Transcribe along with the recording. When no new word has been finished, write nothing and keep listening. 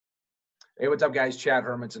Hey, what's up, guys? Chad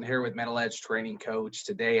Hermanson here with Mental Edge Training Coach.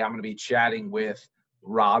 Today, I'm going to be chatting with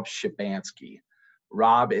Rob Shabansky.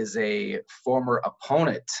 Rob is a former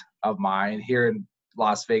opponent of mine here in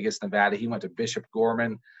Las Vegas, Nevada. He went to Bishop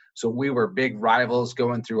Gorman, so we were big rivals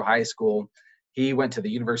going through high school. He went to the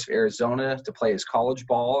University of Arizona to play his college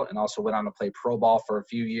ball and also went on to play pro ball for a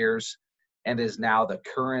few years and is now the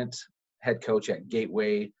current head coach at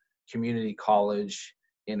Gateway Community College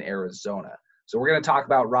in Arizona. So we're going to talk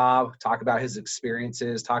about Rob, talk about his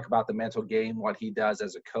experiences, talk about the mental game, what he does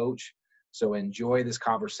as a coach. So enjoy this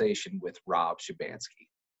conversation with Rob Shabansky.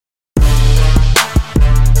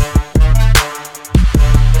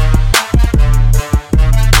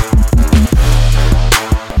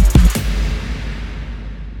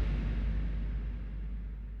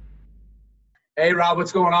 Hey, Rob,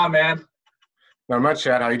 what's going on, man? Not much,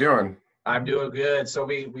 Chad. How you doing? I'm doing good. So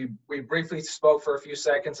we briefly spoke for a few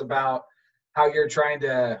seconds about how you're trying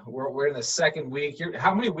to, we're in the second week.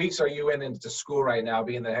 How many weeks are you into school right now,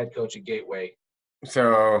 being the head coach at Gateway?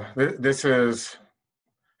 So this is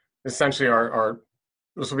essentially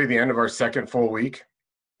this will be the end of our second full week.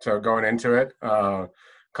 So going into it,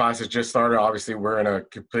 classes just started. Obviously, we're in a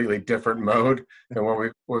completely different mode than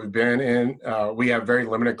what we've been in. We have very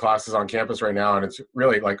limited classes on campus right now, and it's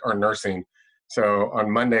really like our nursing. So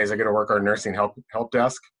on Mondays, I get to work our nursing help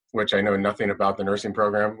desk, which I know nothing about the nursing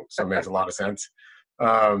program, so it makes a lot of sense.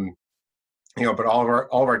 But all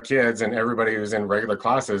of our kids and everybody who's in regular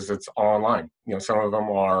classes, it's all online. Some of them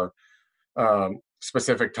are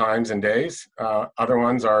specific times and days. Other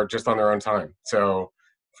ones are just on their own time. So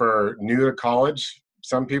for new to college,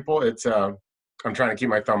 some people, it's I'm trying to keep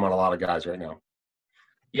my thumb on a lot of guys right now.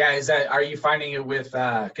 Yeah, are you finding it with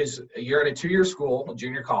because you're at a 2-year school,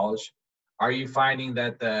 junior college? Are you finding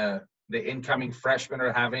that the incoming freshmen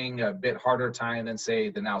are having a bit harder time than, say,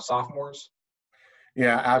 the now sophomores?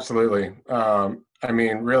 Yeah, absolutely.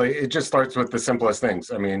 Really, it just starts with the simplest things.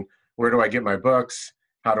 Where do I get my books?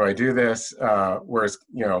 How do I do this?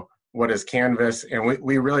 What is Canvas? And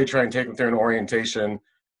we really try and take them through an orientation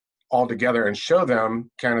all together and show them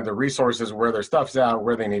kind of the resources, where their stuff's at,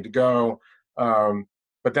 where they need to go.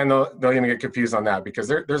 But then they'll even get confused on that because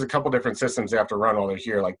there's a couple different systems they have to run while they're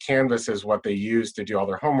here. Like Canvas is what they use to do all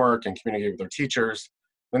their homework and communicate with their teachers.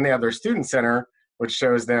 Then they have their student center, which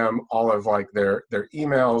shows them all of like their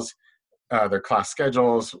emails, their class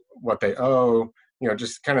schedules, what they owe,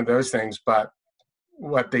 just kind of those things. But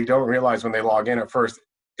what they don't realize when they log in at first,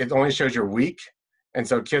 it only shows your week. And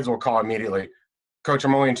so kids will call immediately, Coach,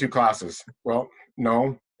 I'm only in 2 classes. Well,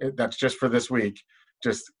 no, that's just for this week.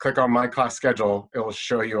 Just click on my class schedule. It will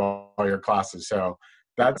show you all your classes. So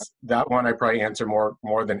that one I probably answer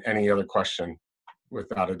more than any other question,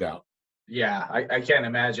 without a doubt. Yeah, I can't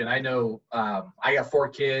imagine. I know I got 4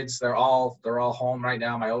 kids. They're all home right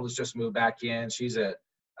now. My oldest just moved back in. She's a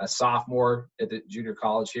sophomore at the junior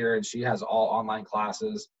college here, and she has all online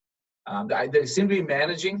classes. They seem to be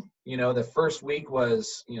managing. The first week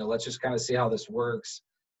was, let's just kind of see how this works.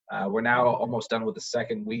 We're now almost done with the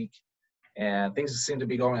second week, and things seem to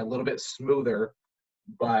be going a little bit smoother.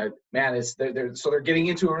 But man, they're getting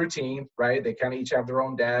into a routine, right? They kind of each have their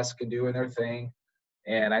own desk and doing their thing.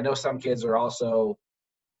 And I know some kids are also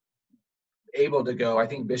able to go. I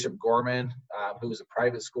think Bishop Gorman, who's a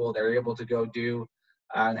private school, they're able to go do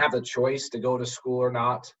and have the choice to go to school or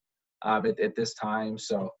not at this time.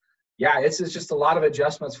 So, yeah, it's just a lot of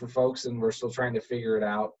adjustments for folks, and we're still trying to figure it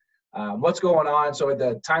out. What's going on? So at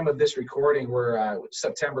the time of this recording, where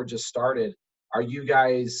September just started, are you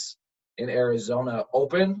guys in Arizona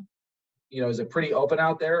open? Is it pretty open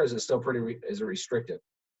out there? Or is it still is it restricted?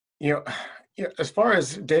 As far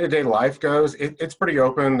as day-to-day life goes, it's pretty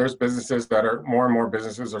open. There's businesses more and more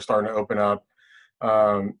businesses are starting to open up.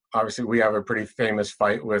 Obviously, we have a pretty famous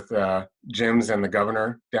fight with gyms and the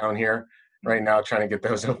governor down here right now, trying to get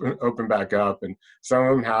those open back up. And some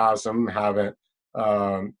of them have, some of them haven't.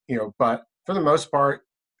 But for the most part,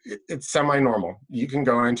 it's semi-normal. You can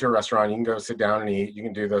go into a restaurant, you can go sit down and eat, you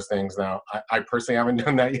can do those things now. I personally haven't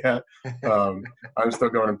done that yet. I'm still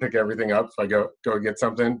going to pick everything up if I go get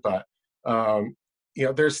something. But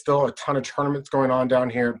there's still a ton of tournaments going on down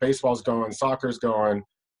here. Baseball's going, soccer's going.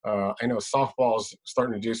 I know softball's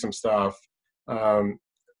starting to do some stuff.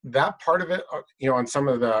 That part of it, on some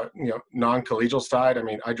of the non-collegial side,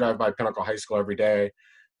 I drive by Pinnacle High School every day.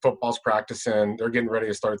 Football's practicing. They're getting ready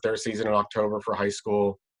to start their season in October for high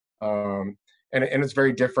school. And it's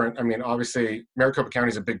very different. Obviously, Maricopa County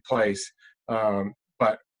is a big place,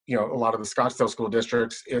 but a lot of the Scottsdale school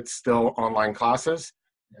districts, it's still online classes.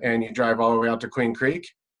 And you drive all the way out to Queen Creek,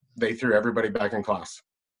 they threw everybody back in class.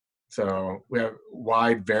 So we have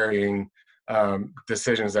wide varying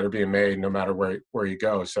decisions that are being made no matter where you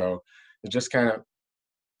go. So it just kind of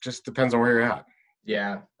just depends on where you're at.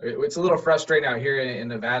 Yeah, it's a little frustrating out here in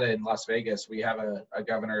Nevada and Las Vegas. We have a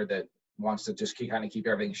governor that wants to just keep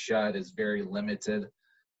everything shut, is very limited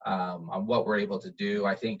on what we're able to do.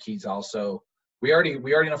 I think he's also we already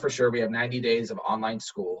know for sure we have 90 days of online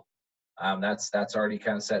school. That's already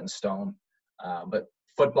kind of set in stone. But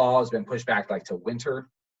football has been pushed back like to winter.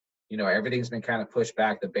 Everything's been kind of pushed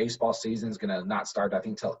back. The baseball season is going to not start, I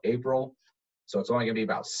think, till April. So it's only going to be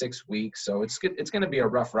about 6 weeks. So it's going to be a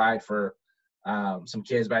rough ride for some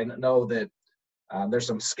kids. But I know that there's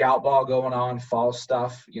some scout ball going on, fall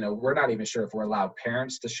stuff. We're not even sure if we're allowed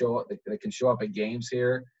parents to show up. That can show up at games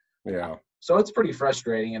here. Yeah. So it's pretty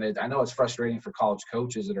frustrating. And I know it's frustrating for college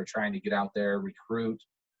coaches that are trying to get out there, recruit.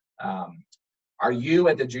 Are you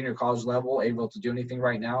at the junior college level able to do anything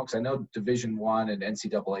right now? Because I know Division I and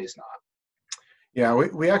NCAA is not. Yeah,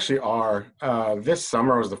 we actually are. This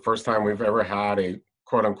summer was the first time we've ever had a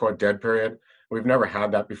quote unquote dead period. We've never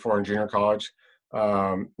had that before in junior college.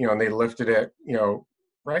 And they lifted it,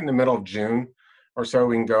 right in the middle of June or so.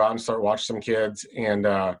 We can go out and start watching some kids, and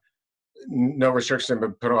no restrictions have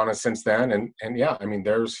been put on us since then. And yeah, I mean,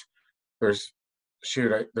 there's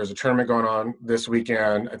a tournament going on this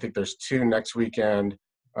weekend. I think there's 2 next weekend.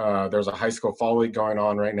 There's a high school fall league going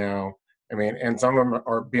on right now. I mean, and some of them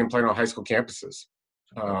are being played on high school campuses.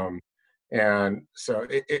 And so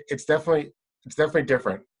it's definitely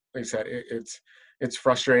different. Like I said, it's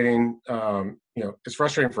frustrating. It's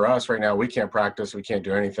frustrating for us right now. We can't practice. We can't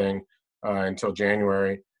do anything until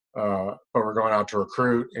January. But we're going out to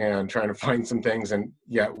recruit and trying to find some things. And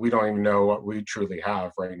yet we don't even know what we truly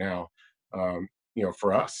have right now.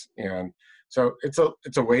 For us. And so it's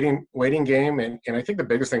a waiting game. And I think the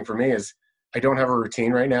biggest thing for me is I don't have a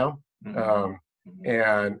routine right now.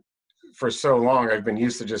 And for so long, I've been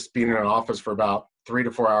used to just being in an office for about 3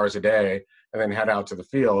 to 4 hours a day and then head out to the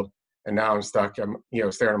field. And now I'm stuck,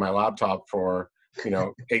 staring at my laptop for,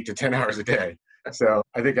 8 to 10 hours a day. So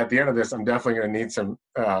I think at the end of this, I'm definitely going to need some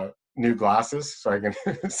new glasses so I can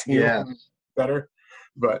see better.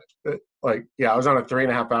 But I was on a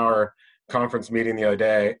 3.5 hour conference meeting the other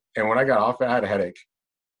day, and when I got off, I had a headache.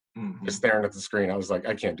 Just staring at the screen. I was like,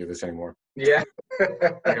 I can't do this anymore. Yeah.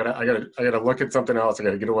 I gotta look at something else. I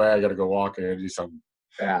gotta get away. I gotta go walk. I gotta do something.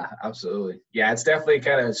 Yeah, absolutely. Yeah, it's definitely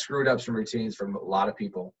kind of screwed up some routines for a lot of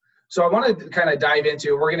people. So I want to kind of dive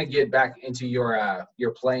into. We're going to get back into your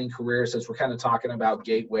playing career since we're kind of talking about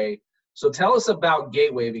Gateway. So tell us about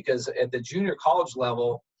Gateway, because at the junior college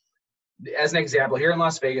level, as an example, here in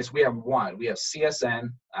Las Vegas, we have CSN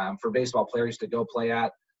for baseball players to go play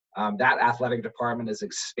at. That athletic department is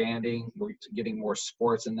expanding. We're getting more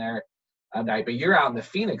sports in there. But you're out in the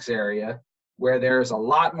Phoenix area where there's a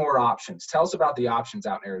lot more options. Tell us about the options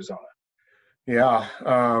out in Arizona. Yeah,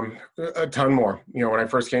 a ton more. When I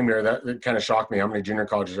first came here, that kind of shocked me how many junior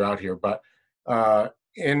colleges are out here. But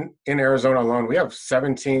in Arizona alone, we have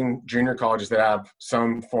 17 junior colleges that have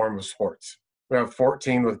some form of sports. We have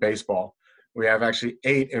 14 with baseball. We have actually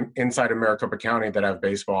 8 inside of Maricopa County that have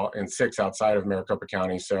baseball and 6 outside of Maricopa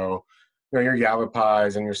County. So, your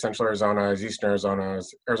Yavapais and your Central Arizonas, Eastern Arizonas,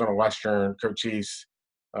 Arizona Western, Cochise,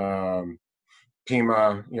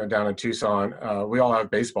 Pima, down in Tucson, we all have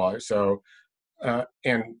baseball. So,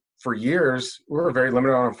 and for years, we were very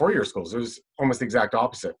limited on 4-year schools. It was almost the exact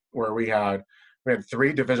opposite, where we had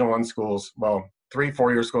 3 Division I schools, 3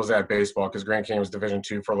 4-year schools that had baseball, because Grand Canyon was Division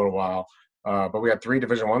II for a little while. But we had 3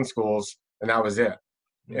 Division I schools, and that was it.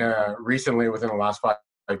 Recently, within the last 5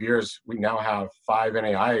 years, we now have 5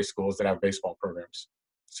 NAIA schools that have baseball programs.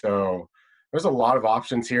 So there's a lot of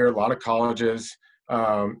options here, a lot of colleges,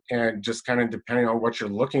 and just kind of depending on what you're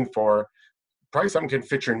looking for, probably something can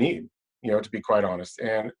fit your need, to be quite honest.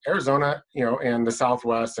 And Arizona, and the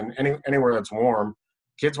Southwest and anywhere that's warm,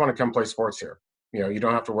 kids want to come play sports here. You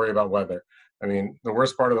don't have to worry about weather. I mean, the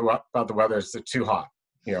worst part about the weather is it's too hot.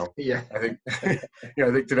 Yeah. I think, I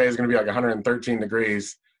think today is going to be like 113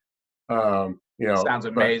 degrees. Sounds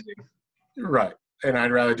amazing. Right. And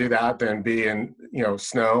I'd rather do that than be in,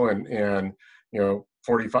 snow and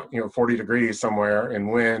 40 degrees somewhere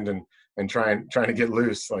and wind and trying to get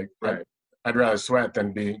loose. Like, right. I'd rather sweat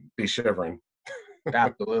than be shivering.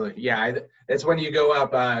 Absolutely. Yeah. It's when you go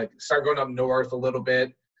up, start going up north a little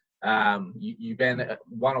bit. You've been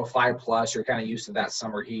 105 plus, you're kind of used to that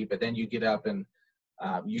summer heat, but then you get up and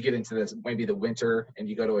you get into this, maybe the winter, and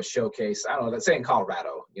you go to a showcase. I don't know, let's say in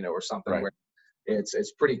Colorado, or something where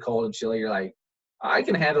it's pretty cold and chilly. You're like, I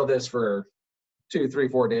can handle this for 2, 3,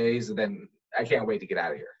 4 days, and then I can't wait to get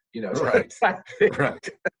out of here. Right. Right.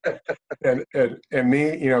 And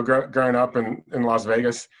me, growing up in Las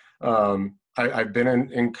Vegas, I've been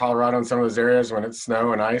in Colorado in some of those areas when it's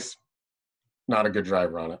snow and ice. Not a good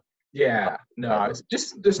driver on it. Yeah, no, it's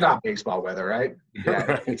just not baseball weather, right? Yeah,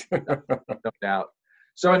 Right. no doubt.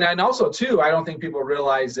 So, and also too, I don't think people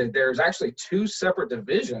realize that there's actually two separate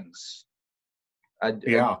divisions,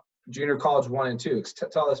 Yeah. junior college 1 and 2.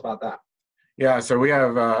 Tell us about that. Yeah. So we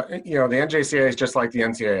have, the NJCAA is just like the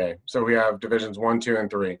NCAA. So we have divisions 1, 2, and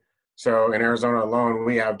 3. So in Arizona alone,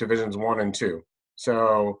 we have divisions 1 and 2.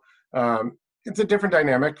 So it's a different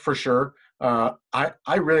dynamic for sure.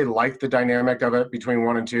 I really like the dynamic of it between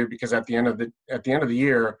 1 and 2 because at the end of the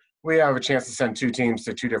year, we have a chance to send 2 teams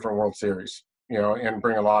to 2 different World Series, and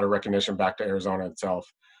bring a lot of recognition back to Arizona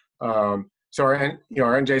itself. So our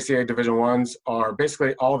NJCAA Division Ones are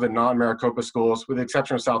basically all the non-Maricopa schools, with the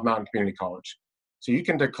exception of South Mountain Community College. So you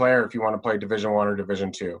can declare if you want to play Division One or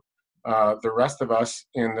Division Two. The rest of us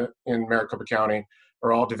in Maricopa County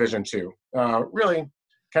are all Division Two. Really,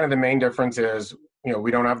 kind of the main difference is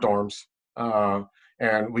we don't have dorms,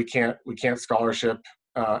 and we can't scholarship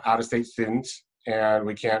out-of-state students, and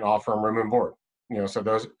we can't offer them room and board. So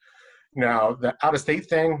those. Now, the out-of-state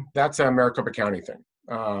thing, that's a Maricopa County thing.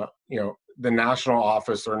 The national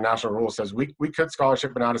office or national rule says we could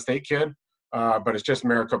scholarship an out-of-state kid, but it's just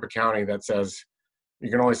Maricopa County that says you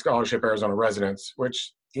can only scholarship Arizona residents,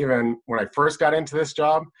 which even when I first got into this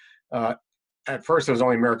job, at first it was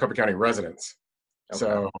only Maricopa County residents.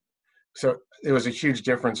 Okay. So it was a huge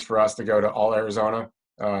difference for us to go to all Arizona,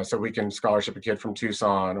 so we can scholarship a kid from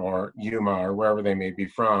Tucson or Yuma or wherever they may be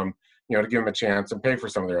from, to give them a chance and pay for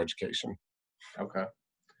some of their education. Okay.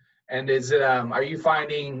 And is it, are you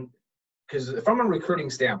finding, because from a recruiting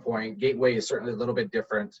standpoint, Gateway is certainly a little bit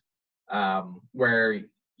different, where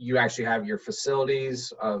you actually have your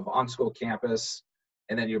facilities of on-school campus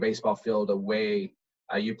and then your baseball field away.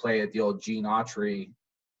 You play at the old Gene Autry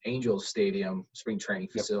Angels Stadium spring training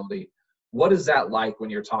facility. Yep. What is that like when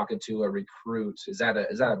you're talking to a recruit? Is that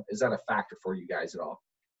a factor for you guys at all?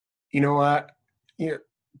 You know what?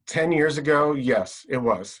 10 years ago, yes, it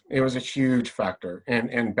was. It was a huge factor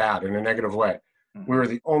and bad in a negative way. Mm-hmm. We were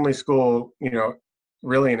the only school,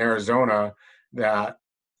 really in Arizona that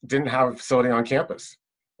didn't have a facility on campus.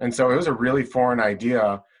 And so it was a really foreign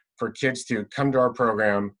idea for kids to come to our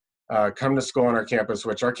program, come to school on our campus,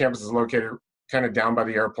 which our campus is located kind of down by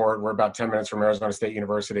the airport. We're about 10 minutes from Arizona State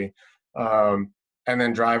University. And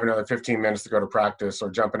then drive another 15 minutes to go to practice or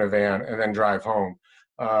jump in a van and then drive home.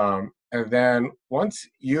 And then once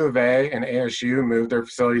U of A and ASU moved their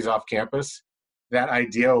facilities off campus, that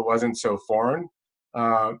idea wasn't so foreign.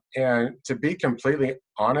 And to be completely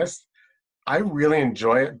honest, I really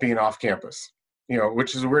enjoy it being off campus,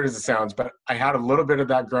 which is weird as it sounds, but I had a little bit of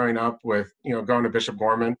that growing up with, going to Bishop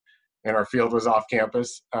Gorman, and our field was off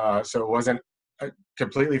campus. So it wasn't a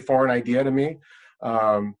completely foreign idea to me.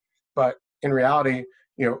 But in reality,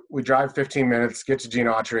 we drive 15 minutes, get to Gene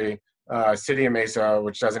Autry, City of Mesa,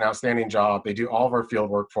 which does an outstanding job. They do all of our field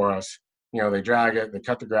work for us. They drag it, they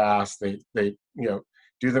cut the grass, they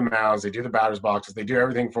do the mounds, they do the batter's boxes, they do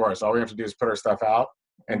everything for us. All we have to do is put our stuff out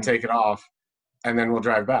and take it off, and then we'll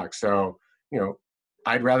drive back. So,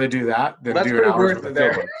 I'd rather do that than do an hour's worth of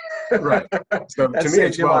field work. Right. So to me,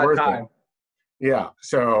 it's well worth it. Yeah.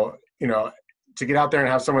 So, to get out there and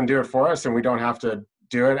have someone do it for us, and we don't have to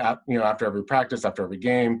do it after every practice, after every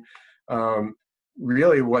game.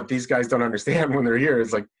 Really what these guys don't understand when they're here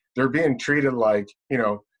is like they're being treated like,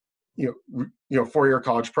 4-year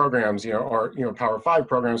college programs, or, Power 5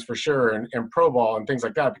 programs for sure, and pro ball and things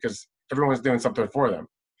like that, because everyone's doing something for them,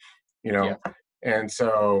 Yeah. And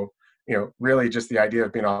so, really just the idea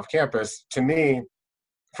of being off campus, to me,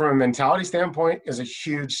 from a mentality standpoint, is a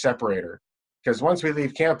huge separator, because once we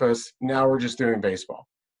leave campus, now we're just doing baseball.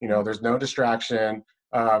 There's no distraction.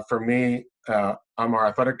 For me, I'm our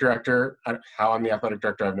athletic director. How I'm the athletic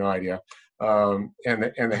director, I have no idea. And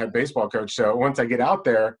the head baseball coach. So once I get out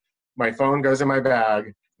there, my phone goes in my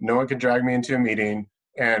bag. No one can drag me into a meeting.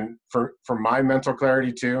 And for my mental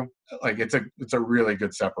clarity too, like it's a really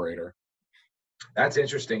good separator. That's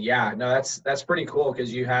interesting. Yeah, no, that's pretty cool,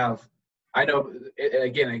 because you have, I know,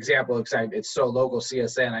 again, an example, it's so local,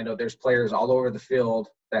 CSN. I know there's players all over the field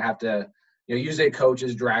that have to, usually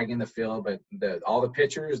coaches dragging the field, but all the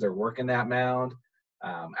pitchers, they're working that mound.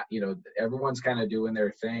 Everyone's kind of doing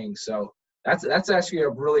their thing. So that's actually a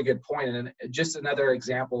really good point, and just another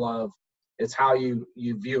example of it's how you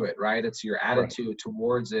view it, right? It's your attitude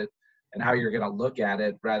towards it and how you're going to look at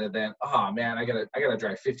it, rather than, oh man, I gotta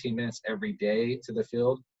drive 15 minutes every day to the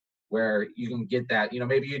field, where you can get that.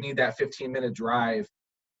 Maybe you need that 15-minute drive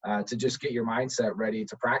to just get your mindset ready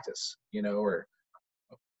to practice, or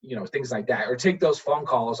things like that, or take those phone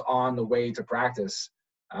calls on the way to practice.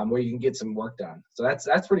 where you can get some work done. So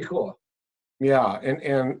that's pretty cool. Yeah,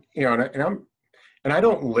 and you know, and I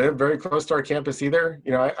don't live very close to our campus either.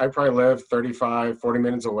 You know, I probably live 35, 40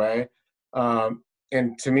 minutes away.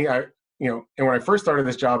 And to me, and when I first started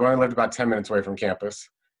this job, I only lived about 10 minutes away from campus.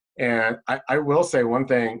 And I will say one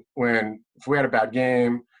thing: if we had a bad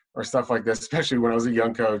game or stuff like this, especially when I was a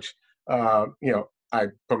young coach, I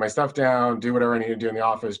put my stuff down, do whatever I need to do in the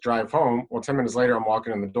office, drive home. Well, 10 minutes later, I'm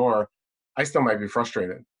walking in the door. I still might be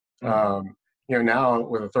frustrated. Mm-hmm. Now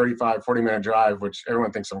with a 35, 40-minute drive, which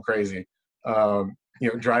everyone thinks I'm crazy,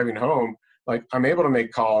 driving home, like I'm able to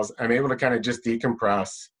make calls. I'm able to kind of just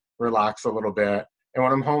decompress, relax a little bit. And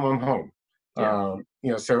when I'm home, I'm home.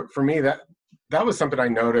 Yeah. So for me, that was something I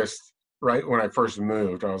noticed right when I first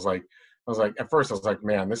moved. I was like, at first I was like,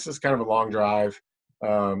 man, this is kind of a long drive.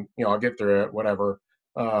 I'll get through it, whatever.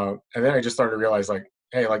 And then I just started to realize like,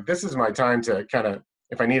 hey, like this is my time to kind of,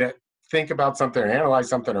 if I need to think about something or analyze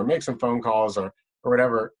something or make some phone calls or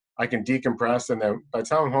whatever, I can decompress. And then by the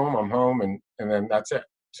time I'm home and then that's it.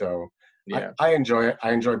 So yeah. I enjoy it.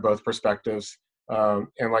 I enjoy both perspectives.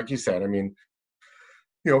 And like you said, I mean,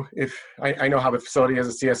 if I know how the facility is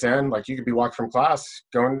at CSN, like you could be walking from class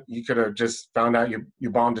you could have just found out you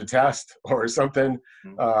bombed a test or something.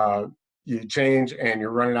 You change and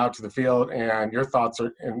you're running out to the field and your thoughts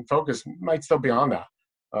and focus might still be on that.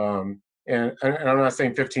 And I'm not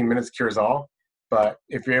saying 15 minutes cures all, but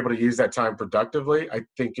if you're able to use that time productively, I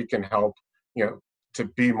think it can help, to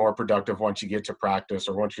be more productive once you get to practice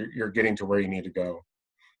or once you're getting to where you need to go.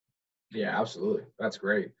 Yeah, absolutely. That's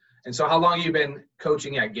great. And so how long have you been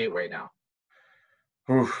coaching at Gateway now?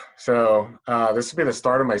 So this will be the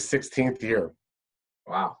start of my 16th year.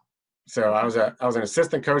 Wow. So I was an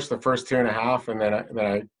assistant coach the first 2.5, and then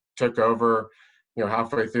I took over,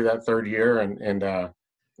 halfway through that third year, and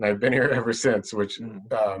I've been here ever since. Which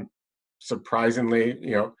surprisingly,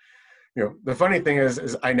 the funny thing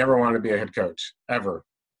is I never wanted to be a head coach ever.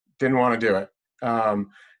 Didn't want to do it. And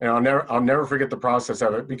I'll never forget the process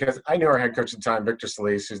of it because I knew our head coach at the time, Victor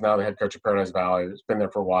Solis, who's now the head coach of Paradise Valley. He's been there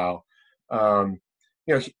for a while.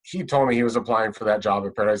 He told me he was applying for that job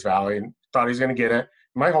at Paradise Valley and thought he was going to get it.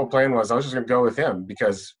 My whole plan was I was just going to go with him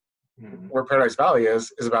because where Paradise Valley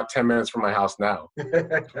is about 10 minutes from my house now.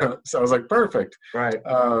 So I was like, perfect. Right.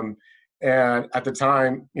 And at the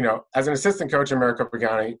time, as an assistant coach in Maricopa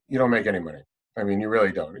County, you don't make any money. I mean, you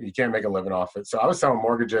really don't. You can't make a living off it. So I was selling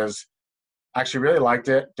mortgages. Actually really liked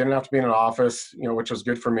it. Didn't have to be in an office, which was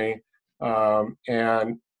good for me.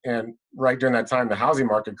 And right during that time, the housing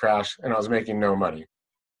market crashed and I was making no money.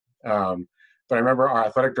 But I remember our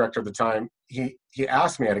athletic director at the time, he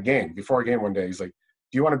asked me at a game, before a game one day, he's like,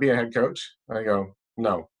 do you want to be a head coach? And I go,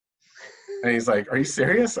 no. And he's like, are you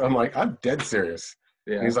serious? I'm like, I'm dead serious.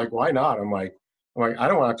 Yeah. And he's like, why not? I'm like, I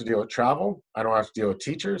don't want to have to deal with travel. I don't have to deal with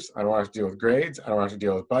teachers. I don't have to deal with grades. I don't have to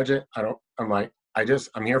deal with budget.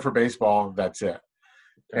 I'm here for baseball. That's it.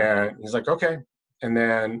 Okay. And he's like, okay. And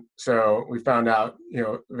then, so we found out,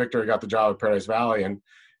 Victor got the job at Paradise Valley. And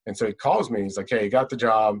so he calls me. He's like, hey, you got the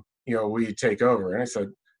job. Will you take over? And I said,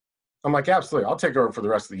 I'm like, absolutely. I'll take over for the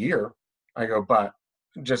rest of the year. I go, but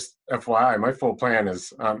just FYI, my full plan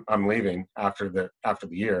is I'm leaving after the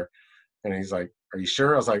year. And he's like, are you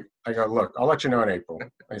sure? I go, look, I'll let you know in April.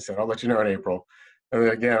 I said, I'll let you know in April. And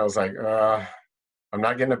then again, I was like, I'm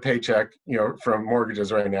not getting a paycheck, from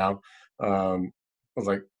mortgages right now. I was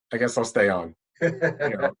like, I guess I'll stay on.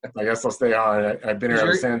 I guess I'll stay on. I've been here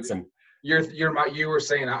ever since. And you were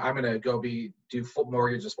saying I'm going to go do full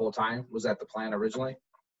mortgages full time. Was that the plan originally?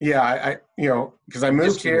 Yeah, because I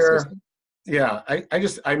moved here. Yeah,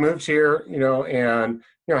 I moved here, and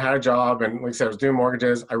had a job, and like I said, I was doing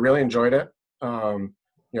mortgages. I really enjoyed it.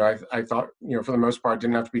 I thought, for the most part,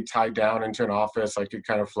 didn't have to be tied down into an office. I could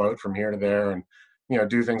kind of float from here to there and,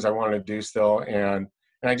 do things I wanted to do still. And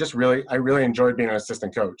I really enjoyed being an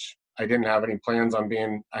assistant coach. I didn't have any plans on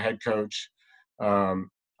being a head coach.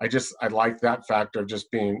 I liked that factor of just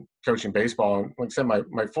coaching baseball. And like I said,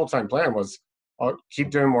 my full-time plan was I'll keep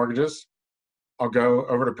doing mortgages. I'll go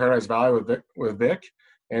over to Paradise Valley with Vic,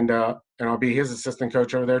 and I'll be his assistant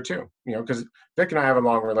coach over there too. Because Vic and I have a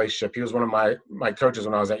long relationship. He was one of my coaches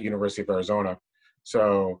when I was at University of Arizona.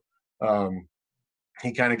 So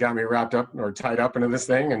he kind of got me wrapped up or tied up into this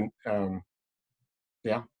thing, and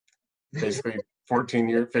basically 15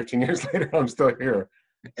 years later, I'm still here.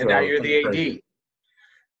 And now you're the AD.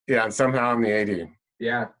 Yeah, and somehow I'm the AD.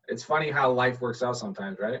 Yeah, it's funny how life works out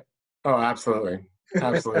sometimes, right? Oh, absolutely.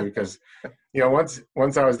 Absolutely. Because,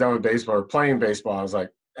 once I was done with baseball or playing baseball, I was like,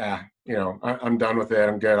 I'm done with it.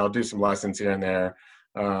 I'm good. I'll do some lessons here and there.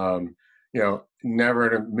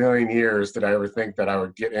 Never in a million years did I ever think that I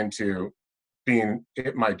would get into being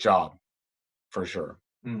my job for sure.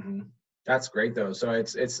 Hmm. That's great though. So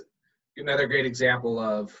it's another great example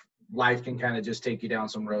of life can kind of just take you down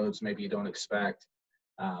some roads maybe you don't expect.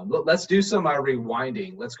 Let's do some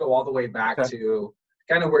rewinding. Let's go all the way back Okay. to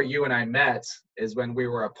kind of where you and I met is when we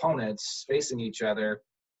were opponents facing each other.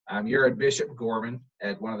 You're at Bishop Gorman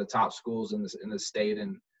at one of the top schools in the state,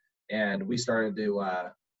 and we started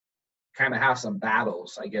to kind of have some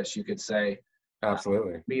battles, I guess you could say,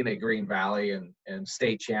 Absolutely. being at Green Valley and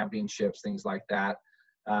state championships, things like that.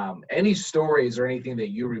 Any stories or anything that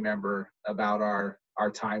you remember about our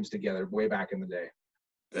times together way back in the day?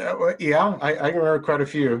 Yeah, I can remember quite a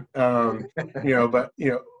few. But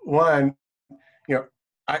one,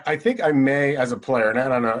 I think I may as a player, and I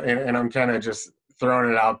don't know, and I'm kind of just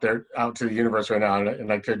throwing it out there, out to the universe right now,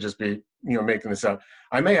 and I could just be, making this up.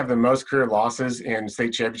 I may have the most career losses in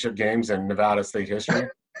state championship games in Nevada state history.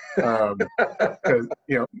 Because,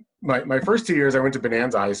 my first 2 years, I went to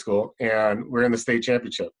Bonanza High School, and we're in the state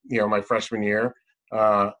championship. My freshman year,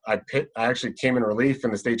 I actually came in relief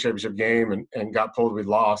in the state championship game and got pulled. We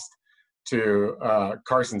lost to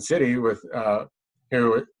Carson City with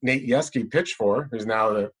who Nate Yeske pitched for, who's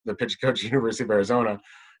now the pitch coach at University of Arizona.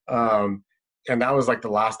 And that was like the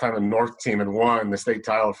last time a North team had won the state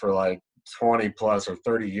title for like 20 plus or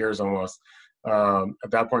 30 years almost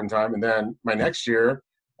at that point in time. And then my next year,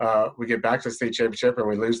 we get back to the state championship and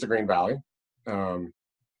we lose to Green Valley. And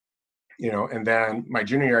then my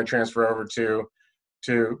junior year, I transfer over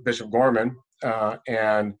to Bishop Gorman.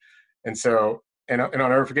 And I'll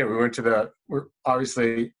never forget, we went to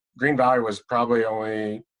obviously Green Valley was probably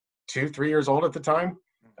only 2-3 years old at the time,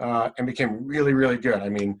 and became really, really good. I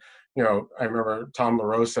mean, I remember Tom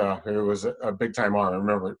LaRosa, who was a big time arm. I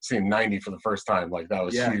remember seeing 90 for the first time. Like, that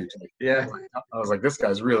was huge. Yeah. I was like, this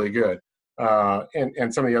guy's really good.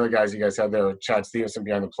 And some of the other guys you guys had there, Chad Stevenson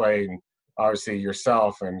behind the plate, and obviously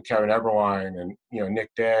yourself and Kevin Eberwine and, Nick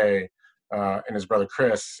Day, and his brother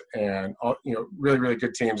Chris, and all, really, really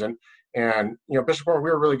good teams. And Bishop Gorman,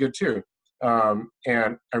 we were really good too. And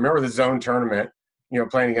I remember the zone tournament,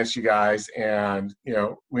 playing against you guys, and,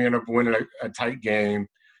 we ended up winning a tight game,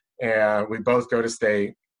 and we both go to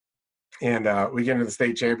state, and we get into the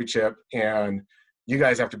state championship, and you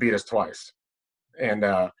guys have to beat us twice. And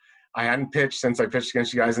I hadn't pitched since I pitched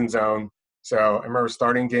against you guys in zone. So I remember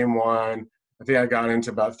starting game one. I think I got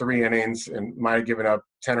into about 3 innings and might have given up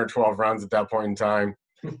 10 or 12 runs at that point in time.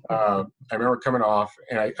 I remember coming off,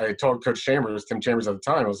 and I told Coach Chambers, Tim Chambers at the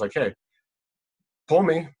time, I was like, hey,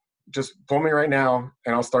 just pull me right now,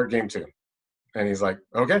 and I'll start game 2. And he's like,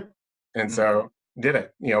 okay. And so did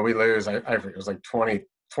it. We lose. I forget, it was like 20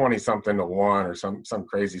 something to 1 or some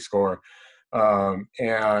crazy score.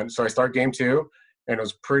 And so I start game 2, and it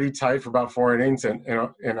was pretty tight for about 4 innings. And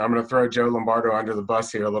I'm going to throw Joe Lombardo under the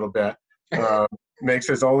bus here a little bit. Makes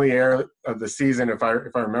his only error of the season, if I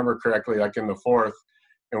remember correctly, like in the 4th,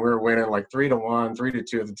 and we were winning like 3-1,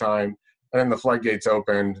 3-2 at the time. And then the floodgates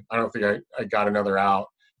opened. I don't think I got another out.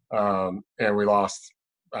 And we lost,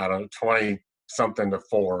 I don't know, 20 something to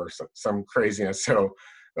 4 or some craziness. So,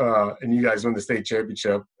 and you guys win the state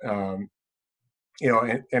championship. And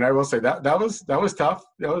I will say that was tough.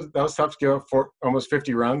 That was tough to give up for almost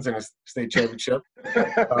 50 runs in a state championship.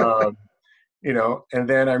 And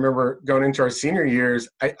then I remember going into our senior years.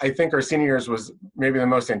 I think our senior years was maybe the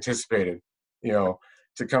most anticipated,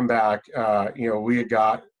 to come back. We had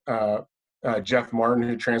got Jeff Martin,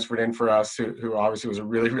 who transferred in for us, who obviously was a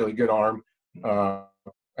really, really good arm.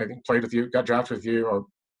 I think played with you, got drafted with you, or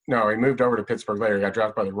no, he moved over to Pittsburgh later. He got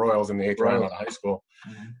drafted by the Royals in the 8th round out of high school.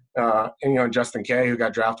 And Justin Kay, who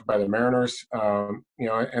got drafted by the Mariners, and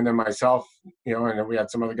then myself, and then we had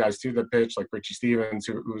some other guys too that pitched, like Richie Stevens,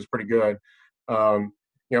 who was pretty good. And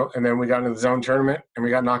then we got into the zone tournament and we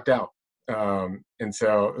got knocked out. And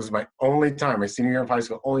so it was my only time, my senior year of high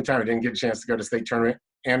school, only time I didn't get a chance to go to state tournament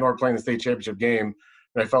and or playing the state championship game.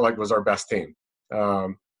 And I felt like it was our best team.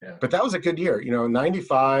 But that was a good year.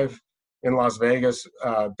 95 in Las Vegas,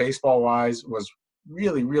 baseball wise, was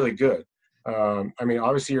really, really good.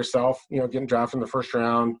 Obviously yourself, getting drafted in the first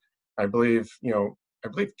round. I believe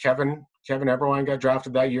Kevin Eberwine got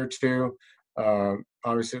drafted that year too.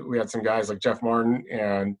 Obviously we had some guys like Jeff Martin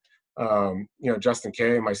and, Justin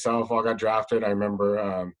Kay, myself, all got drafted. I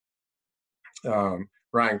remember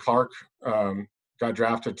Ryan Clark got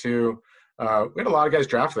drafted too. We had a lot of guys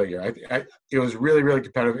drafted that year. It was really, really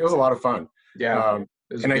competitive. It was a lot of fun. Yeah.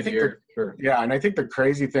 And I think and I think the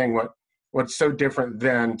crazy thing, what's so different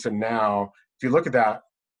then to now, if you look at that,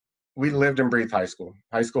 we lived and breathed high school.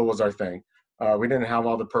 High school was our thing. We didn't have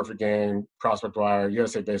all the perfect game, prospect wire,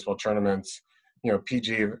 USA baseball tournaments.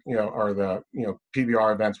 PG, or the,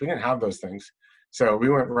 PBR events. We didn't have those things. So we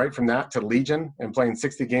went right from that to Legion and playing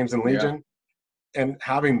 60 games in Yeah. Legion and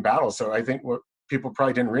having battles. So I think what people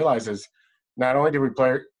probably didn't realize is not only did we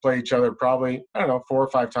play each other probably, I don't know, 4 or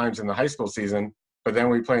 5 times in the high school season, but then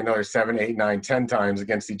we play another 7, 8, 9, 10 times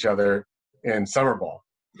against each other in summer ball.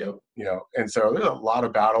 Yep. And so there's a lot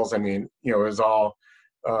of battles. I mean, it was all,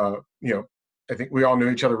 I think we all knew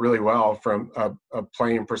each other really well from a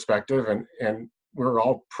playing perspective, and we were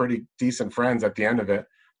all pretty decent friends at the end of it.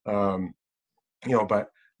 But a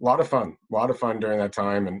lot of fun during that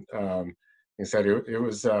time. And like I said, it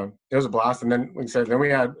was a blast. And then, like I said, then we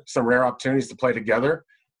had some rare opportunities to play together,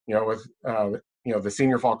 with, the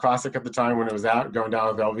Senior Fall Classic at the time when it was going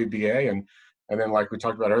down with LVBA. And then, like we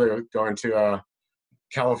talked about earlier, going to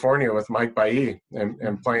California with Mike Bailly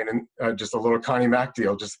and playing in just a little Connie Mack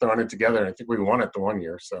deal, just throwing it together. I think we won it the one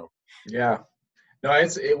year. So yeah, no,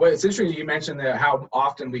 it's interesting you mentioned that how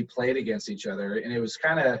often we played against each other, and it was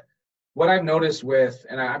kind of what I've noticed with,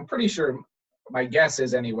 and I'm pretty sure, my guess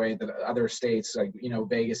is anyway, that other states like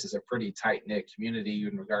Vegas is a pretty tight knit community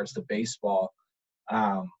in regards to baseball,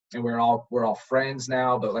 and we're all friends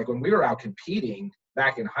now. But like when we were out competing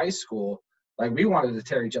back in high school, like we wanted to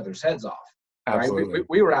tear each other's heads off. absolutely, right?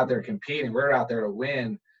 We were out there competing. We were out there to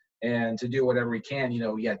win and to do whatever we can.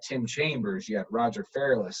 You had Tim Chambers, you had Roger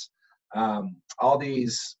Fairless, all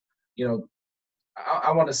these,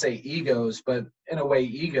 I want to say egos, but in a way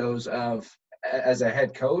egos of, as a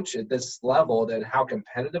head coach at this level, that how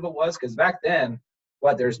competitive it was. Because back then,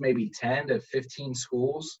 there's maybe 10 to 15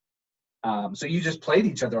 schools. So you just played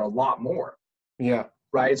each other a lot more. Yeah.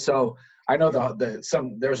 Right. So I know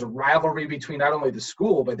there's a rivalry between not only the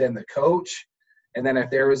school, but then the coach. And then if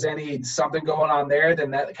there was something going on there,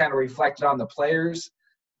 then that kind of reflected on the players.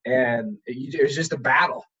 And it was just a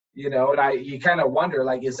battle, and you kind of wonder,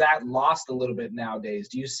 like, is that lost a little bit nowadays?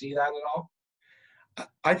 Do you see that at all?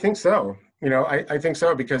 I think so. I think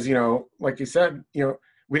so because, like you said,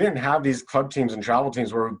 we didn't have these club teams and travel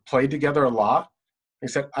teams where we played together a lot.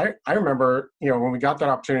 Except I remember, when we got that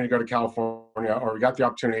opportunity to go to California, or we got the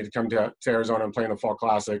opportunity to come to Arizona and play in the Fall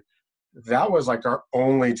Classic, that was like our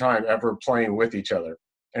only time ever playing with each other.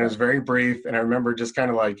 And it was very brief. And I remember just kind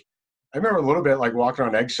of like, I remember a little bit like walking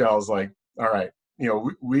on eggshells, like, all right,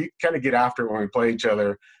 we kind of get after it when we play each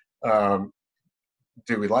other.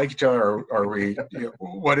 Do we like each other, or are we,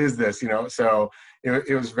 what is this, So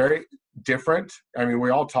it was very different. I mean, we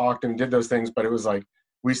all talked and did those things, but it was like,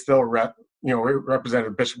 we still we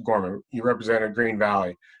represented Bishop Gorman, you represented Green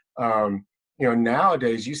Valley.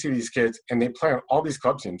 Nowadays you see these kids and they play on all these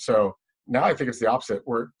club teams. So now I think it's the opposite,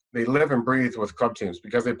 where they live and breathe with club teams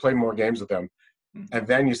because they play more games with them. And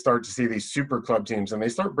then you start to see these super club teams, and they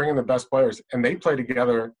start bringing the best players, and they play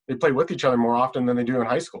together. They play with each other more often than they do in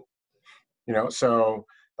high school. So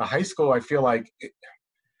the high school, I feel like,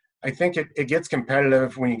 I think it gets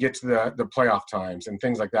competitive when you get to the playoff times and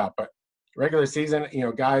things like that. But regular season,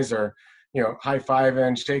 guys are,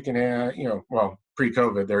 high-fiving, shaking hands,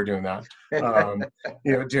 pre-COVID, they were doing that,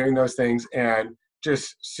 doing those things, and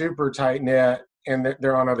just super tight-knit, and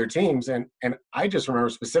they're on other teams. And I just remember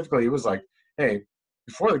specifically, it was like, hey,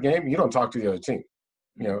 before the game, you don't talk to the other team.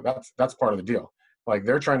 That's part of the deal. Like,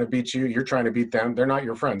 they're trying to beat you, you're trying to beat them. They're not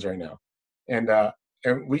your friends right now. And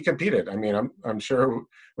we competed. I mean, I'm sure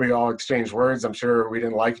we all exchanged words. I'm sure we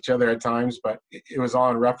didn't like each other at times, but it was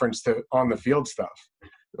all in reference to on the field stuff.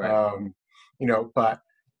 Right. But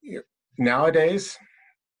nowadays,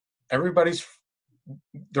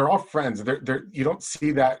 they're all friends. You don't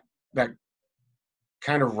see that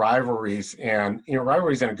kind of rivalries, and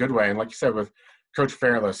rivalries in a good way. And like you said, with Coach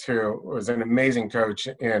Fairless, who was an amazing coach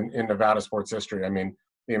in Nevada sports history. I mean,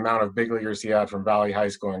 the amount of big leaguers he had from Valley High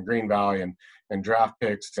School and Green Valley, and draft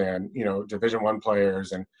picks, and Division I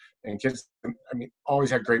players, and kids. I mean, always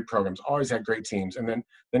had great programs, always had great teams. And then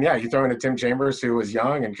yeah, you throw in a Tim Chambers, who was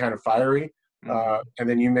young and kind of fiery, and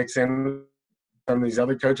then you mix in some of these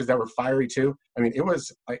other coaches that were fiery too. I mean, it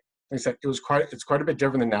was like I said, it's quite a bit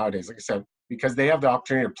different than nowadays. Like I said, because they have the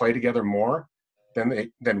opportunity to play together more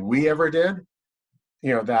than we ever did.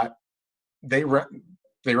 That they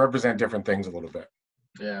represent different things a little bit.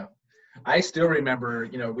 Yeah. I still remember,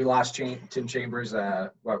 we lost Tim Chambers,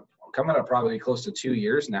 coming up probably close to 2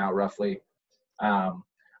 years now, roughly. I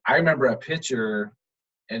remember a pitcher,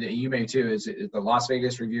 and you may too, is the Las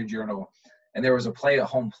Vegas Review-Journal, and there was a play at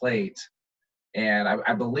home plate, and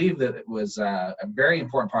I believe that it was a very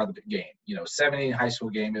important part of the game. 7-inning high school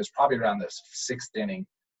game. It was probably around the 6th inning,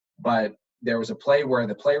 but there was a play where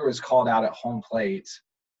the player was called out at home plate.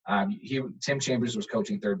 Tim Chambers was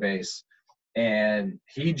coaching third base. And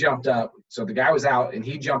he jumped up. So the guy was out, and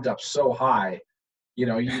he jumped up so high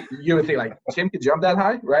You would think like Tim could jump that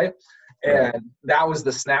high, right? Right. And that was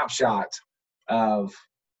the snapshot of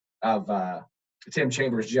Tim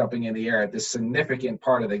Chambers jumping in the air at this significant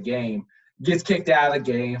part of the game, gets kicked out of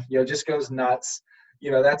the game, just goes nuts.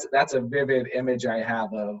 That's a vivid image I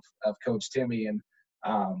have of Coach Timmy, and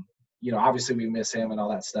obviously we miss him and all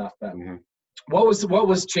that stuff. But Mm-hmm. what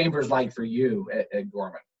was Chambers like for you at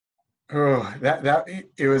Gorman? Oh, that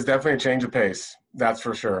it was definitely a change of pace. That's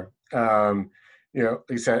for sure.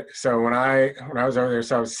 He said, so when I was over there,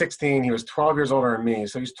 so I was 16, he was 12 years older than me.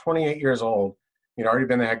 So he's 28 years old. Already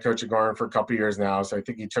been the head coach at Gorman for a couple of years now. So I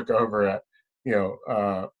think he took over at,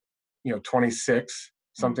 26,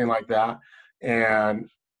 something like that. And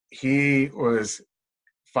he was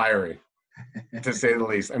fiery, to say the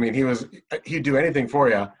least. I mean, he'd do anything for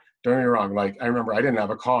you. Don't get me wrong. Like, I remember I didn't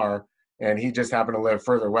have a car, and he just happened to live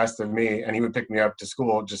further west of me, and he would pick me up to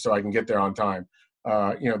school just so I can get there on time.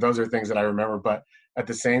 Those are things that I remember. But at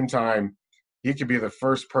the same time, he could be the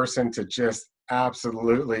first person to just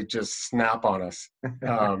absolutely just snap on us.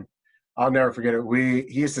 I'll never forget it.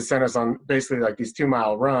 He used to send us on basically like these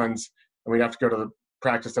 2-mile runs, and we'd have to go to the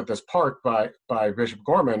practice at this park by Bishop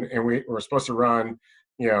Gorman, and we were supposed to run,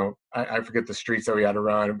 I forget the streets that we had to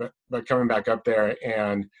run, but coming back up there,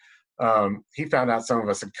 and he found out some of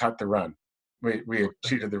us had cut the run. We had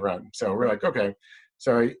cheated the run. So we're like, okay.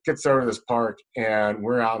 So he gets over to this park, and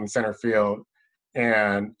we're out in center field,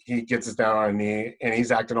 and he gets us down on a knee, and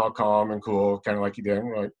he's acting all calm and cool, kind of like he did. And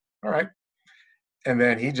we're like, all right. And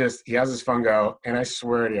then he has his fungo, and I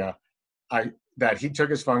swear to you, that he took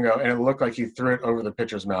his fungo, and it looked like he threw it over the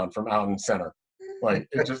pitcher's mound from out in center. Like,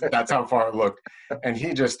 that's how far it looked. And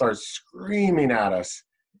he just starts screaming at us,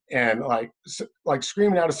 and like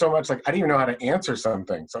screaming at us so much, like I didn't even know how to answer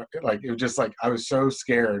something. So like, it was just like, I was so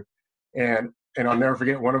scared. And I'll never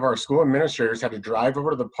forget, one of our school administrators had to drive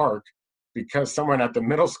over to the park because someone at the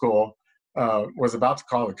middle school was about to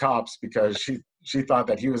call the cops because she thought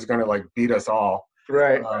that he was going to like beat us all.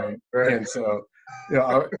 Right. Right. And so,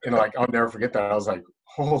 I'll never forget that. I was like,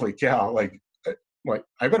 holy cow, like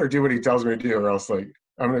I better do what he tells me to do, or else like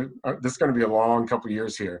this is going to be a long couple of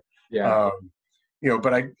years here. Yeah.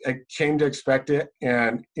 But I came to expect it,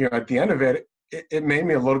 and at the end of it, it made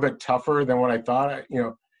me a little bit tougher than what I thought.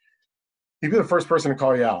 He'd be the first person to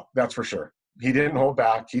call you out. That's for sure. He didn't hold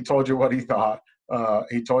back. He told you what he thought.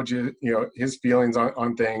 He told you, his feelings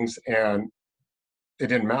on things, and it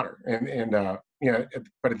didn't matter.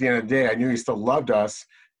 But at the end of the day, I knew he still loved us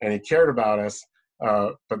and he cared about us.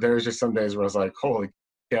 But there was just some days where I was like, holy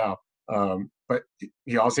cow. But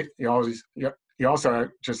he also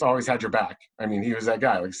just always had your back. I mean, he was that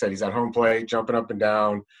guy. Like I said, he's at home plate, jumping up and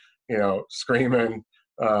down, screaming,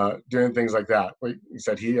 doing things like that. Like he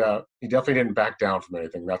said, he definitely didn't back down from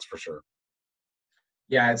anything. That's for sure.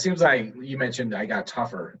 Yeah, it seems like you mentioned I got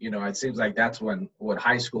tougher. It seems like that's what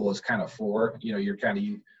high school is kind of for.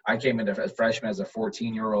 I came into as freshman as a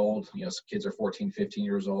 14-year-old. Kids are 14, 15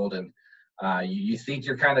 years old, and you think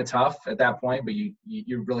you're kind of tough at that point, but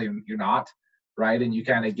you're not, right? And you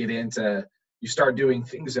kind of you start doing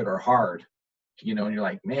things that are hard, and you're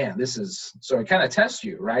like, man, so it kind of tests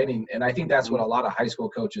you, right? And I think that's what a lot of high school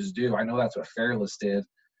coaches do. I know that's what Fairless did.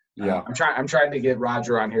 Yeah. I'm trying to get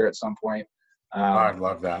Roger on here at some point. I'd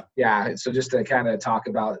love that. Yeah. So just to kind of talk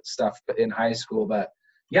about stuff in high school, but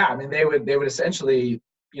yeah, I mean, they would essentially,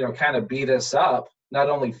 kind of beat us up, not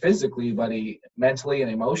only physically, but mentally and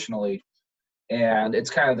emotionally. And it's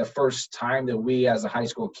kind of the first time that we, as a high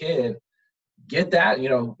school kid, get that,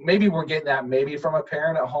 maybe we're getting that maybe from a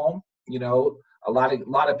parent at home. A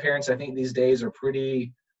lot of parents, I think these days, are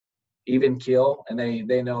pretty even keel, and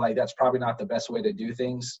they know like that's probably not the best way to do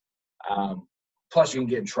things. Plus, you can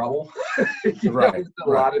get in trouble. Right. A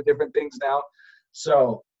lot of different things now.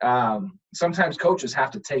 So sometimes coaches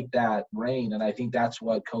have to take that reign, and I think that's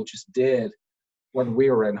what coaches did when we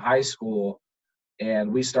were in high school,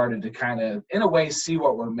 and we started to kind of, in a way, see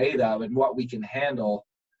what we're made of and what we can handle.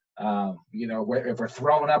 If we're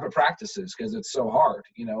throwing up at practices because it's so hard,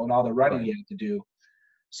 and all the running you have to do.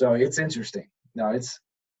 So it's interesting. No,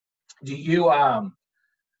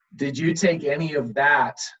 did you take any of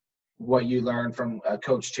that, what you learned from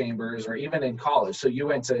Coach Chambers, or even in college? So you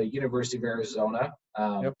went to University of Arizona.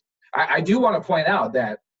 Yep. I do want to point out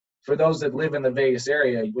that for those that live in the Vegas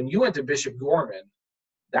area, when you went to Bishop Gorman,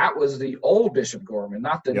 that was the old Bishop Gorman,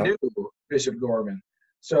 not the new Bishop Gorman.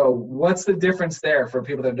 So what's the difference there for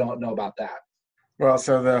people that don't know about that? Well,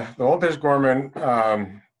 so the old Bishop Gorman,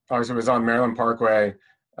 obviously was on Maryland Parkway,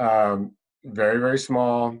 very, very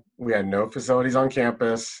small. We had no facilities on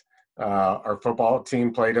campus. Our football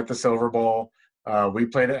team played at the Silver Bowl. We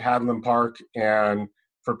played at Hadland Park, and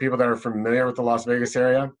for people that are familiar with the Las Vegas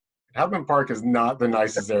area, Haviland Park is not the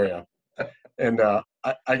nicest area. And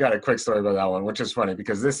I got a quick story about that one, which is funny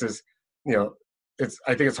because this is,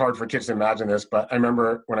 I think it's hard for kids to imagine this, but I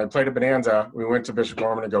remember when I played at Bonanza, we went to Bishop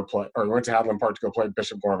Gorman to go play, or we went to Haviland Park to go play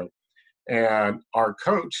Bishop Gorman. And our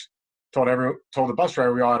coach told the bus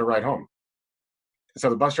driver we all had to ride home. So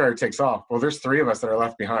the bus driver takes off. Well, there's 3 of us that are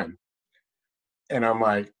left behind. And I'm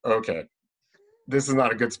like, okay, this is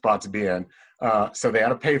not a good spot to be in. So they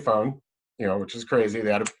had a payphone, which is crazy.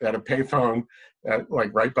 They had a payphone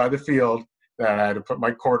like right by the field that I had to put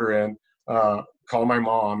my quarter in, call my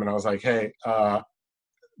mom. And I was like, hey,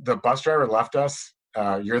 the bus driver left us.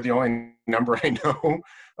 You're the only number I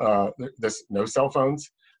know. There's no cell phones.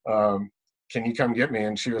 Can you come get me?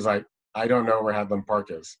 And she was like, I don't know where Haviland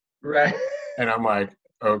Park is. Right. And I'm like,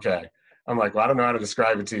 okay. I'm like, well, I don't know how to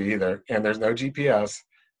describe it to you either. And there's no GPS.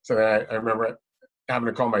 So then I remember having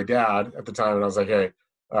to call my dad at the time. And I was like, hey,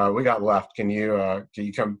 we got left. Can you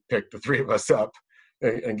come pick the 3 of us up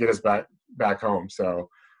and get us back home? So,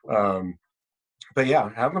 but yeah,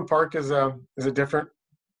 Haviland Park is a different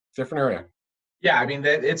area. Yeah. I mean,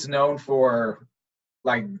 it's known for,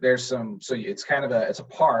 like, there's so it's kind of it's a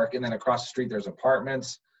park, and then across the street there's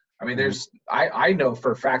apartments. I mean, I know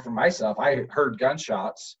for a fact for myself, I heard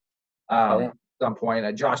gunshots at some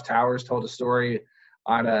point. Josh Towers told a story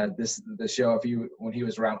on the show when he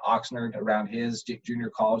was around Oxnard, around his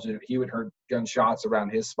junior college, he would heard gunshots around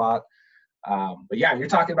his spot. But yeah, you're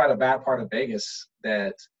talking about a bad part of Vegas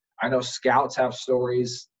that I know scouts have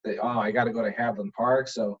stories that, I got to go to Haviland Park.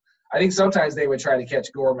 So I think sometimes they would try to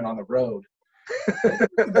catch Gorman on the road.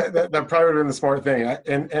 that probably would have been the smart thing.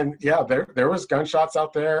 And yeah, there was gunshots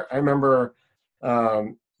out there. I remember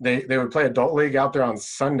they would play adult league out there on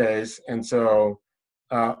Sundays, and so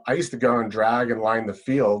I used to go and drag and line the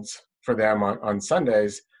fields for them on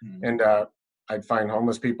Sundays, and I'd find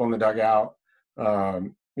homeless people in the dugout.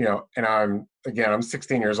 And I'm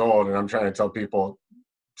 16 years old, and I'm trying to tell people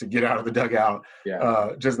to get out of the dugout.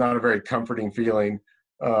 Yeah. Just not a very comforting feeling.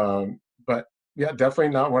 But yeah, definitely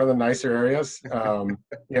not one of the nicer areas.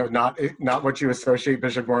 Not what you associate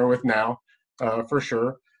Bishop Gorman with now, for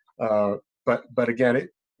sure. But again, it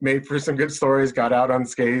made for some good stories. Got out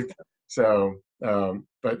unscathed. So,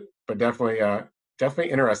 but definitely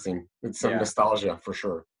interesting. It's some nostalgia for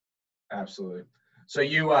sure. Absolutely. So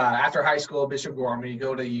you, after high school, Bishop Gorman, you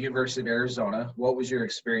go to the University of Arizona. What was your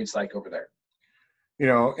experience like over there?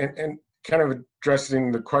 And kind of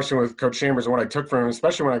addressing the question with Coach Chambers and what I took from him,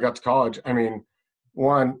 especially when I got to college. I mean,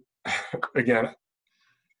 one, again,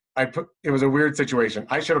 it was a weird situation.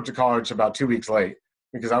 I showed up to college about 2 weeks late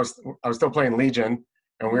because I was still playing Legion,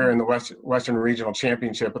 and we were in the Western Regional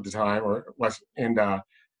Championship at the time,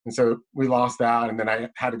 and so we lost that, and then I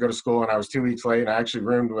had to go to school, and I was 2 weeks late, and I actually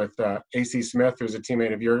roomed with AC Smith, who's a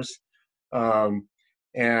teammate of yours,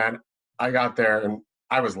 and I got there, and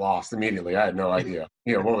I was lost immediately. I had no idea,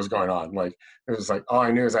 what was going on. Like, it was like, all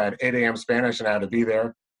I knew is I had 8 a.m. Spanish and I had to be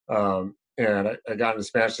there. And I got into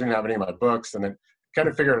Spanish, didn't have any of my books, and then kind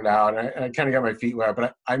of figured it out. And I kind of got my feet wet,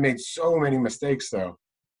 but I made so many mistakes though.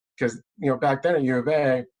 Because, back then at U of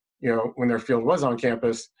A, when their field was on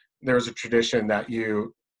campus, there was a tradition that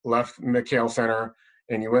you left McHale Center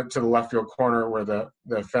and you went to the left field corner where the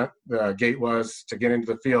gate was to get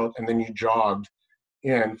into the field, and then you jogged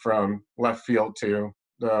in from left field to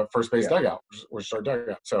the first base dugout, which is our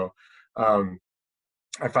dugout. So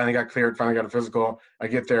I finally got cleared, finally got a physical. I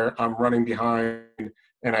get there, I'm running behind,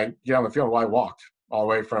 and I get on the field. Well, I walked all the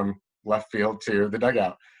way from left field to the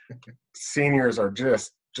dugout. Seniors are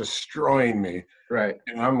just destroying me. Right.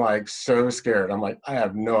 And I'm like so scared. I'm like, I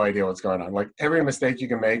have no idea what's going on. Like, every mistake you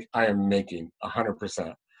can make, I am making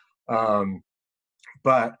 100%.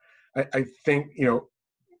 But I think,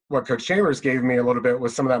 what Coach Chambers gave me a little bit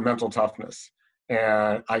was some of that mental toughness.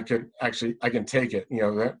 And I can take it,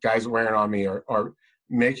 that guys wearing on me or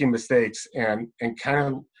making mistakes and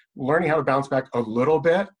kind of learning how to bounce back a little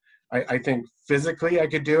bit. I think physically I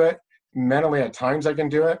could do it. Mentally at times I can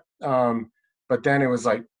do it. But then it was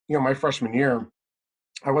like, my freshman year,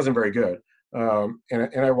 I wasn't very good.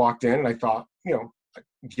 And I walked in and I thought,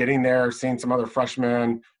 getting there, seeing some other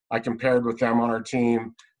freshmen, I compared with them on our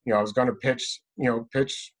team. I was going to pitch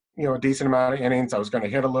a decent amount of innings. I was going to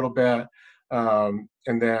hit a little bit. And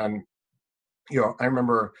then, I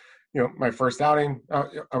remember, my first outing,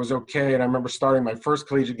 I was okay. And I remember starting my first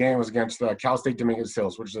collegiate game was against the Cal State Dominguez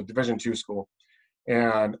Hills, which is a Division II school.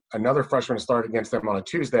 And another freshman started against them on a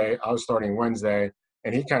Tuesday. I was starting Wednesday,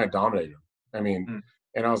 and he kind of dominated him. I mean,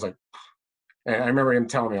 and I was like, and I remember him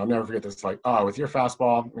telling me, I'll never forget this, like, with your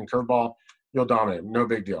fastball and curveball, you'll dominate. No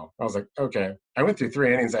big deal. I was like, okay. I went through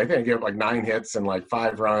 3 innings. I think I gave up like 9 hits and like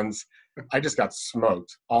 5 runs. I just got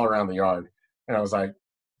smoked all around the yard. And I was like,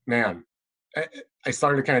 man, I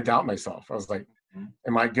started to kind of doubt myself. I was like,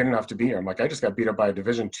 am I good enough to be here? I'm like, I just got beat up by a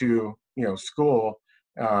Division II, school.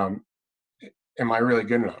 Am I really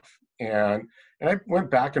good enough? And I went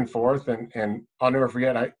back and forth, and I'll never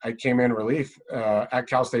forget, I came in relief at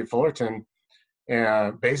Cal State Fullerton,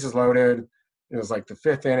 and bases loaded. It was like the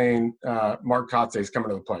 5th inning. Mark Kotze is coming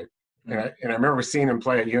to the plate. And I remember seeing him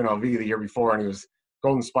play at UNLV the year before, and he was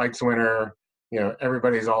Golden Spikes winner,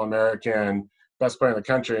 everybody's All-American, best player in the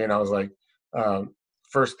country. And I was like,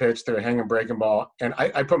 first pitch through a hanging breaking ball, and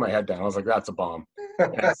I put my head down. I was like, that's a bomb.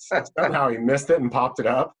 And somehow he missed it and popped it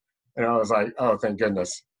up. And I was like, oh, thank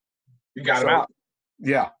goodness. You got him out.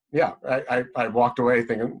 Yeah. I walked away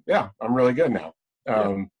thinking, yeah, I'm really good now.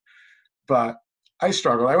 But I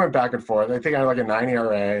struggled. I went back and forth. I think I had like a 9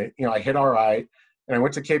 ERA. I hit all right. And I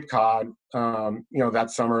went to Cape Cod, that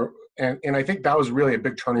summer. And I think that was really a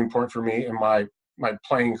big turning point for me in my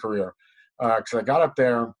playing career. Because I got up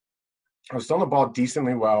there, I was throwing the ball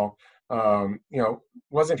decently well.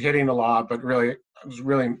 Wasn't hitting a lot, but really, I was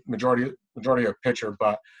really majority of pitcher.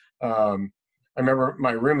 But I remember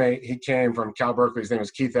my roommate, he came from Cal Berkeley. His name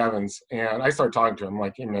was Keith Evans. And I started talking to him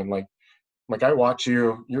like, hey, man, like I watch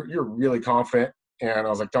you. You're really confident. And I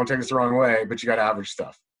was like, don't take this the wrong way, but you got average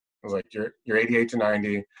stuff. I was like, you're 88 to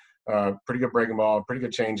 90, pretty good breaking ball, pretty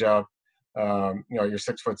good changeup. You're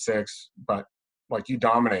 6'6", but like you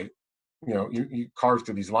dominate. You carve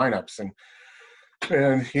through these lineups.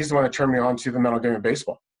 And he's the one that turned me on to the mental game of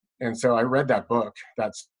baseball. And so I read that book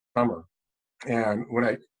that summer. And when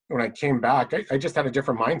I came back, I just had a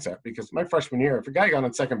different mindset, because my freshman year, if a guy got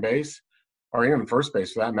on second base, or even first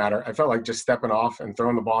base for that matter, I felt like just stepping off and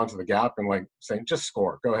throwing the ball into the gap and like saying, just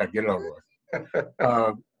score, go ahead, get it over with.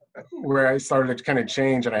 Where I started to kind of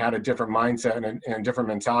change, and I had a different mindset and different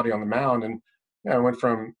mentality on the mound. And I went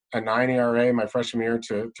from a 9 ERA my freshman year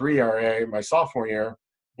to 3 ERA my sophomore year,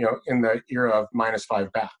 in the era of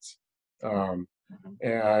 -5 bats.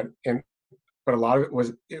 But a lot of it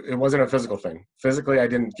wasn't a physical thing. Physically, I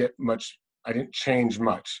didn't change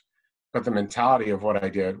much, but the mentality of what I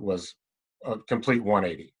did was a complete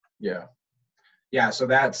 180. Yeah. So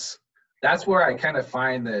that's where I kind of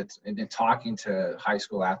find that in talking to high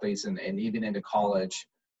school athletes and even into college,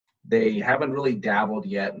 they haven't really dabbled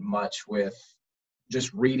yet much with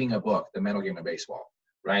just reading a book, The Mental Game of Baseball,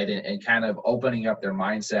 right? And kind of opening up their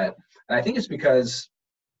mindset. And I think it's because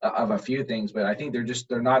of a few things, but I think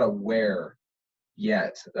they're not aware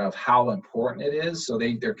yet of how important it is. So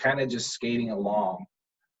they're kind of just skating along,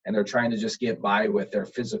 and they're trying to just get by with their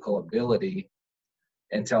physical ability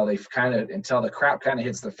until the crap kind of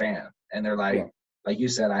hits the fan. And they're like, like you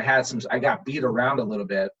said, I got beat around a little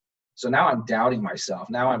bit. So now I'm doubting myself.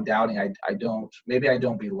 Now I'm doubting maybe I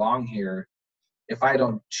don't belong here. If I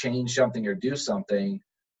don't change something or do something,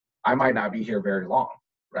 I might not be here very long.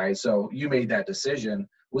 Right. So you made that decision.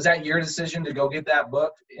 Was that your decision to go get that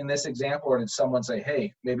book in this example, or did someone say,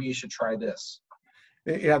 hey, maybe you should try this?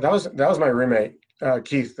 Yeah, that was my roommate,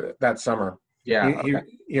 Keith, that summer. Yeah.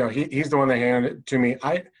 He's the one that handed it to me.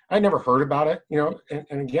 I never heard about it,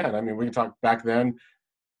 and again, I mean, we can talk back then,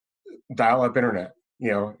 dial-up internet,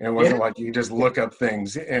 and it wasn't like you could just look up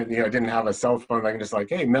things, and, didn't have a cell phone. I can just like,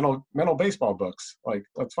 hey, mental baseball books, like,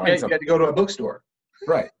 let's find something. You had to go to a bookstore.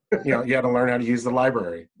 Right. You had to learn how to use the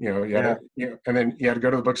library, and then you had to go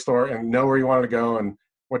to the bookstore and know where you wanted to go and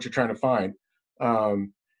what you're trying to find.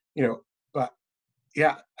 But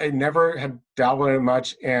yeah, I never had dabbled in it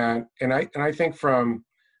much. And I think from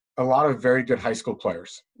a lot of very good high school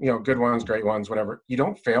players, good ones, great ones, whatever, you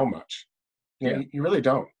don't fail much. You really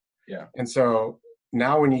don't. Yeah. And so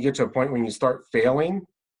now when you get to a point when you start failing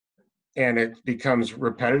and it becomes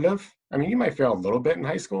repetitive, I mean, you might fail a little bit in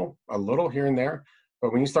high school, a little here and there,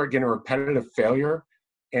 but when you start getting a repetitive failure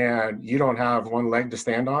and you don't have one leg to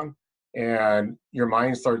stand on, and your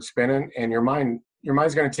mind starts spinning, and your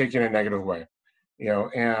mind's going to take you in a negative way,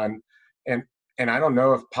 and I don't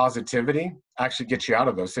know if positivity actually gets you out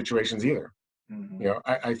of those situations either. Mm-hmm.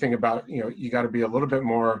 I think about, you got to be a little bit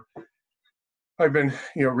more. I've been,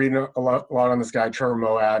 reading a lot on this guy, Trevor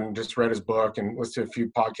Moawad, and just read his book and listened to a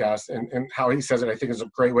few podcasts, and how he says it, I think is a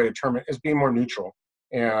great way to term it, is being more neutral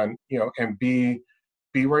and, and be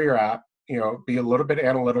where you're at, be a little bit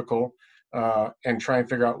analytical, and try and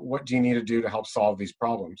figure out what do you need to do to help solve these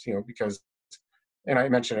problems, because, and I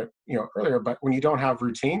mentioned it, earlier, but when you don't have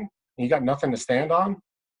routine and you got nothing to stand on,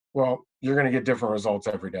 well, you're going to get different results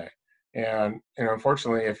every day. And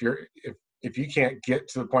unfortunately, if you can't get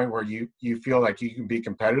to the point where you feel like you can be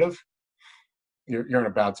competitive, you're in a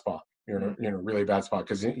bad spot. you're in a really bad spot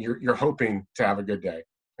because you're hoping to have a good day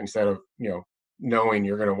instead of, knowing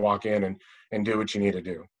you're going to walk in and do what you need to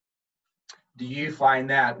do. Do you find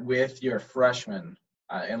that with your freshmen,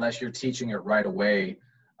 unless you're teaching it right away,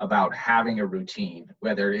 about having a routine,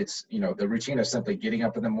 whether it's, the routine of simply getting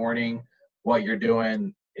up in the morning, what you're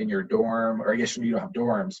doing in your dorm, or I guess you don't have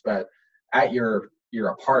dorms, but at your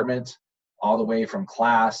apartment, all the way from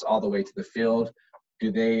class, all the way to the field,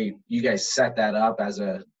 you guys set that up as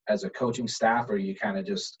a coaching staff, or you kind of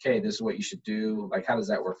just, okay, this is what you should do? Like, how does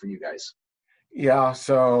that work for you guys? Yeah,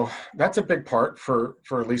 so that's a big part for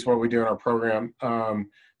at least what we do in our program.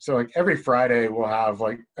 So like every Friday we'll have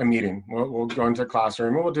like a meeting. We'll go into a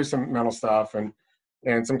classroom and we'll do some mental stuff and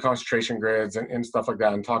some concentration grids and stuff like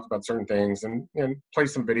that, and talk about certain things and play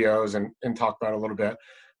some videos and talk about it a little bit.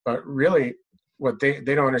 But really what they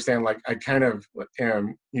don't understand, like I kind of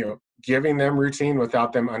am, giving them routine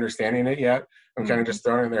without them understanding it yet. I'm kind of just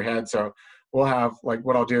throwing it in their head. So we'll have, like,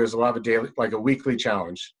 what I'll do is we'll have a daily, like a weekly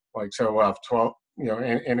challenge. Like, so we'll have 12,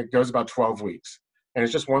 and it goes about 12 weeks, and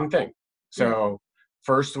it's just one thing. So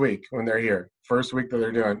first week when they're here, first week that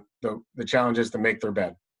they're doing, the challenge is to make their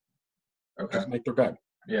bed. Okay. Just make their bed.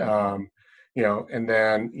 Yeah. And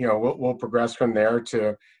then, we'll progress from there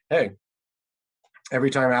to, hey, every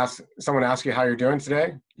time someone asks you how you're doing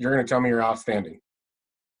today, you're going to tell me you're outstanding.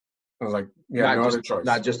 I was like, yeah, no other choice.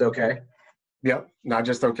 Not just okay. Yep, not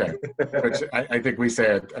just okay, which I think we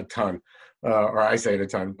say it a ton, or I say it a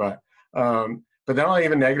ton. But then I'll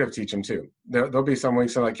even negative teach them too. There'll be some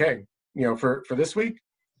weeks that like, hey, for this week,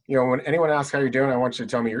 when anyone asks how you're doing, I want you to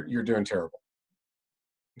tell me you're doing terrible.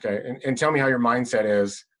 Okay, and tell me how your mindset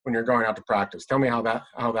is when you're going out to practice. Tell me how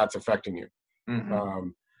that's affecting you. Mm-hmm.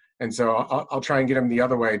 And so I'll try and get them the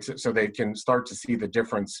other way so they can start to see the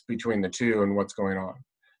difference between the two and what's going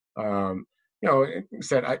on.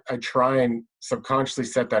 Said I try and subconsciously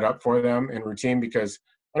set that up for them in routine, because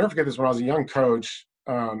I never forget this. When I was a young coach,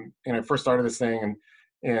 and I first started this thing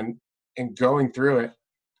and going through it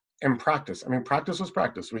and practice. I mean, practice was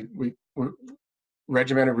practice. We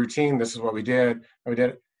regimented routine. This is what we did. And we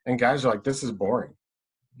did it. And guys are like, this is boring.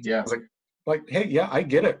 Yeah. I was like, hey, yeah, I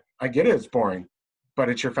get it. It's boring, but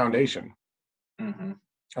it's your foundation. Mm-hmm.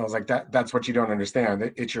 I was like, that's what you don't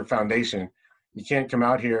understand. It's your foundation. You can't come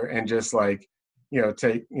out here and just like,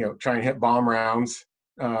 try and hit bomb rounds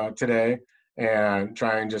today and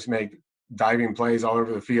try and just make diving plays all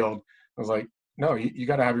over the field. I was like, no, you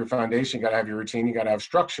got to have your foundation. You got to have your routine. You got to have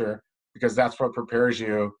structure, because that's what prepares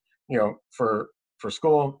you, for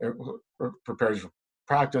school, it prepares you for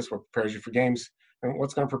practice, what prepares you for games, and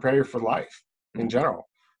what's going to prepare you for life in general.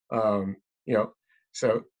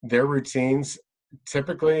 So their routines,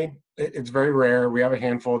 typically, it's very rare. We have a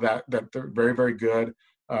handful that they're very, very good.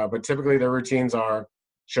 But typically their routines are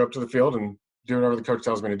show up to the field and do whatever the coach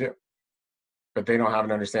tells me to do. But they don't have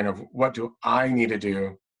an understanding of what do I need to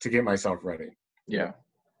do to get myself ready. Yeah.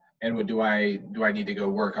 And do I need to go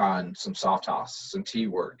work on some soft toss, some tee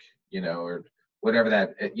work, or whatever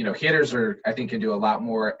that, hitters I think can do a lot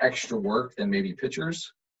more extra work than maybe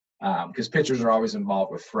pitchers, because pitchers are always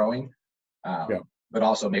involved with throwing. But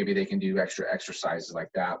also maybe they can do extra exercises like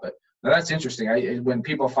that. But that's interesting. When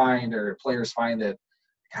people find, or players find that,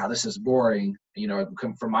 God, this is boring,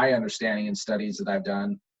 from my understanding and studies that I've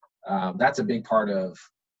done, that's a big part of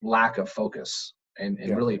lack of focus and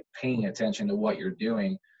really paying attention to what you're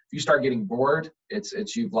doing. If you start getting bored,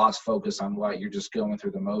 it's you've lost focus on what you're just going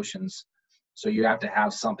through the motions. So you have to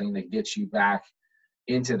have something that gets you back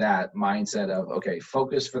into that mindset of, okay,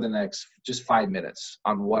 focus for the next just 5 minutes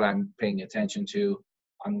on what I'm paying attention to,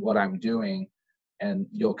 on what I'm doing, and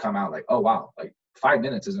you'll come out like, oh wow, like 5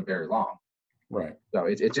 minutes isn't very long. Right. So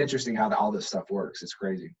it's interesting how all this stuff works. It's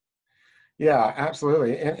crazy. Yeah,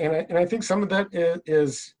 absolutely. And I think some of that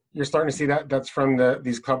is you're starting to see that's from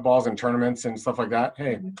these club balls and tournaments and stuff like that.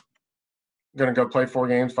 Hey, I'm going to go play 4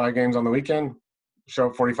 games, 5 games on the weekend, show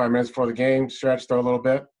up 45 minutes before the game, stretch, throw a little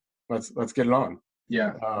bit. Let's get it on.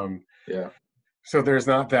 Yeah. So there's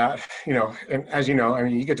not that, and as you know, I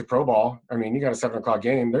mean, you get to pro ball, I mean, you got a 7:00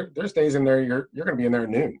 game. There's days in there you're going to be in there at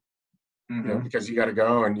noon, because you got to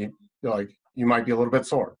go and you're like, you might be a little bit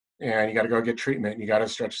sore and you got to go get treatment. You got to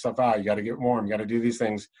stretch stuff out. You got to get warm. You got to do these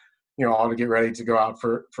things, all to get ready to go out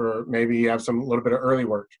for maybe you have a little bit of early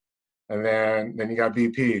work, and then you got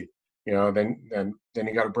BP, then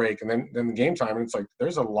you got a break, and then the game time. And it's like,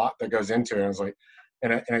 there's a lot that goes into it. And it's like,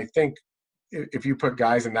 and I think if you put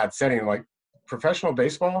guys in that setting, like professional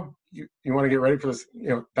baseball, you want to get ready for this,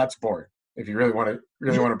 that's boring. If you really want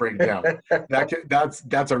to break it down,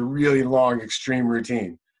 that's a really long, extreme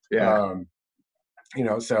routine. Yeah.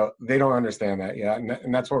 So they don't understand that yet,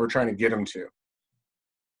 and that's what we're trying to get them to.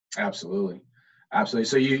 Absolutely. Absolutely.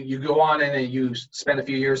 So you go on and then you spend a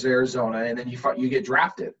few years in Arizona, and then you get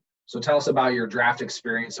drafted. So tell us about your draft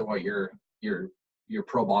experience and what your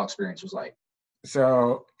pro ball experience was like.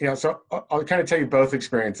 So yeah, so I'll kind of tell you both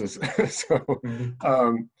experiences. so Mhm.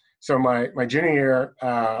 um, so my junior year,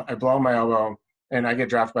 I blow out my elbow and I get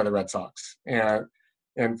drafted by the Red Sox.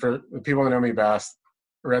 And for the people that know me best,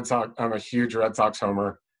 Red Sox, I'm a huge Red Sox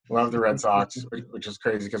homer. Love the Red Sox, which is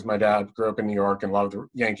crazy because my dad grew up in New York and loved the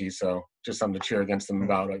Yankees, so just something to cheer against them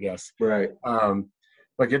about, I guess. Right.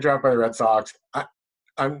 But get drafted by the Red Sox.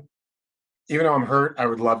 I'm even though I'm hurt, I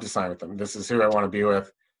would love to sign with them. This is who I want to be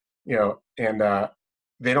with, and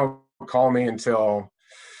they don't call me until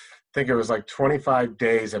I think it was like 25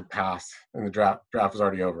 days had passed and the draft was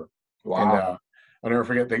already over. And Wow. I'll never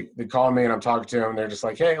forget, they called me and I'm talking to them. They're just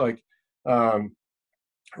like, hey, like,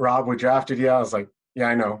 Rob, we drafted you. I was like, yeah,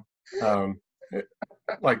 I know. Um,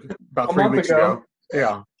 like about A 3 month weeks ago.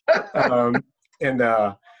 ago. Yeah. Um, and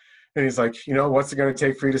and he's like, what's it going to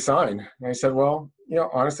take for you to sign? And I said, well,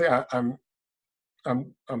 honestly, I'm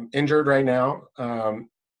injured right now.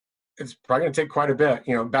 It's probably going to take quite a bit.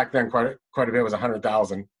 Back then, quite a bit was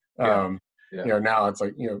 100,000. Yeah. Yeah. Now it's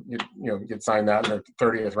like you'd sign that in the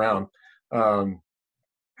 30th round.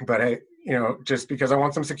 But hey, just because I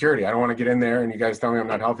want some security, I don't want to get in there and you guys tell me I'm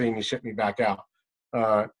not healthy and you ship me back out.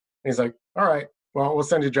 And he's like, all right, well, we'll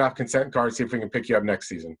send you a draft consent card, see if we can pick you up next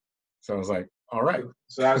season. So I was like, all right.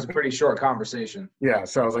 So that was a pretty short conversation. Yeah.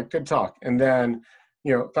 So I was like, good talk. And then,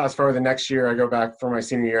 fast forward the next year, I go back for my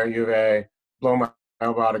senior year at U of A, blow my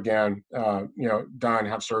elbow out again, done,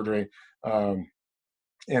 have surgery.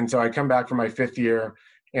 And so I come back for my 5th year,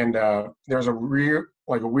 and there's a weird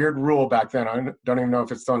rule back then. I don't even know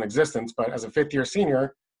if it's still in existence, but as a 5th year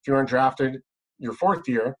senior, if you weren't drafted your 4th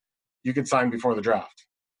year, you could sign before the draft.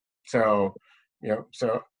 So,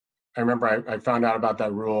 so I remember I found out about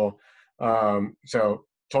that rule. So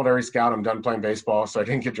told every scout I'm done playing baseball, so I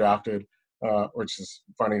didn't get drafted, which is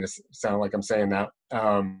funny to sound like I'm saying that.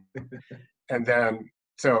 And then,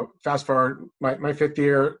 so fast forward, my 5th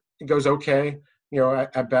year, it goes okay,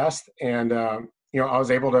 at best. And, I was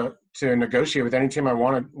able to negotiate with any team I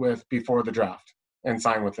wanted with before the draft and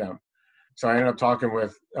sign with them. So I ended up talking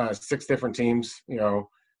with 6 different teams.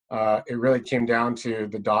 It really came down to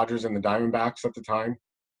the Dodgers and the Diamondbacks at the time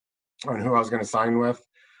on who I was going to sign with.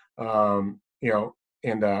 And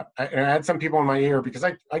I had some people in my ear because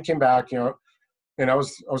I came back, and I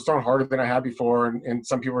was throwing harder than I had before. And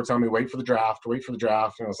some people were telling me, wait for the draft.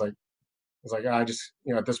 And I was like, I just,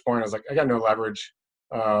 at this point, I was like, I got no leverage.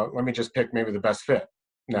 Let me just pick maybe the best fit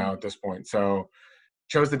now at this point. So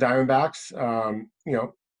chose the Diamondbacks,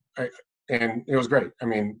 and it was great. I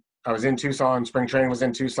mean, I was in Tucson, spring training was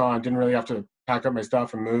in Tucson, didn't really have to pack up my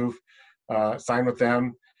stuff and move, signed with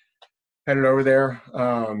them, headed over there,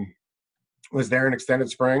 was there in extended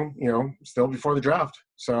spring, still before the draft.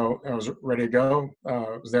 So I was ready to go,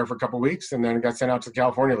 was there for a couple of weeks, and then got sent out to the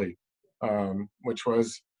California League, which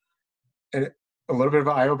was a little bit of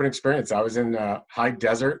an eye-opening experience. I was in high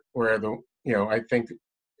desert where I think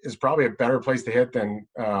is probably a better place to hit than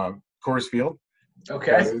Coors Field.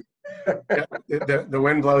 Okay. The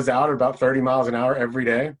wind blows out at about 30 miles an hour every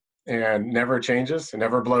day and never changes. It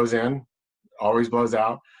never blows in, always blows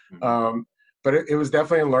out. But it was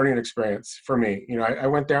definitely a learning experience for me. I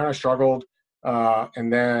went there and I struggled.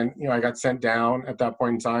 And then, I got sent down at that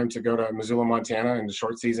point in time to go to Missoula, Montana in the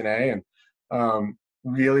short season A, and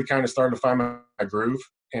really kind of started to find my groove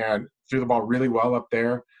and threw the ball really well up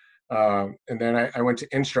there. And then I went to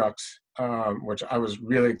Instructs, which I was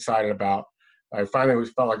really excited about. I finally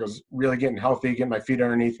felt like I was really getting healthy, getting my feet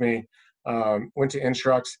underneath me. Went to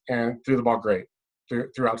Instructs and threw the ball great,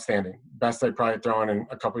 threw outstanding. Best I'd probably thrown in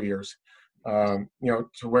a couple of years. To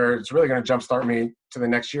where it's really going to jumpstart me to the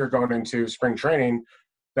next year going into spring training,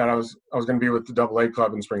 that I was going to be with the AA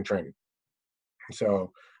club in spring training.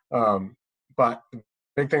 So, but the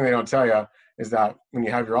big thing they don't tell you is that when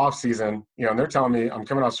you have your off season, and they're telling me I'm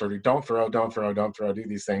coming off surgery, don't throw, do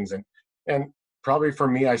these things. And probably for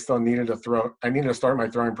me, I still needed to throw. I needed to start my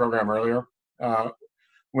throwing program earlier.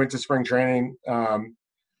 Went to spring training,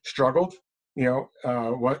 struggled.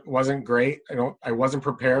 What wasn't great. I wasn't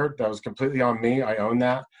prepared. That was completely on me. I own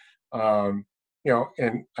that. And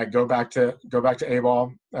I go back to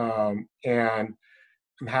A-ball, and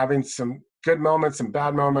I'm having some good moments, some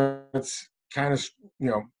bad moments, kind of,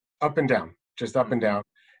 up and down, just up and down.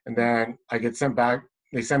 And then I get sent back.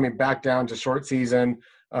 They send me back down to short season,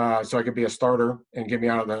 so I could be a starter and get me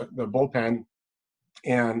out of the bullpen.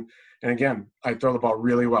 And again, I throw the ball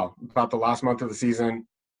really well. About the last month of the season,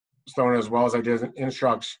 throwing it as well as I did in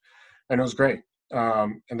Instructs, and it was great.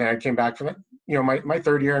 And then I came back for that, my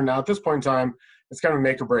third year now. At this point in time, it's kind of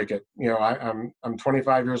make or break it. I'm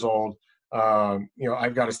 25 years old.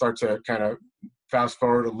 I've got to start to kind of fast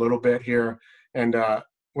forward a little bit here, and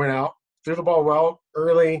went out, threw the ball well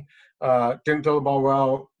early, didn't throw the ball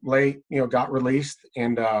well late. Got released,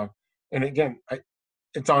 and again,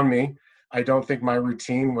 it's on me. I don't think my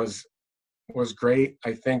routine was great.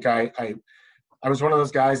 I think I was one of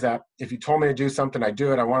those guys that if you told me to do something, I'd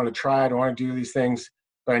do it. I wanted to try it. I want to do these things,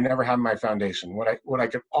 but I never had my foundation. What I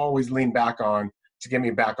could always lean back on to get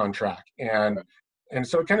me back on track, and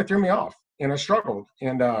so it kind of threw me off, and I struggled,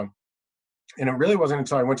 and it really wasn't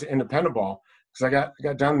until I went to independent ball, because I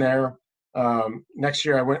got done there. Next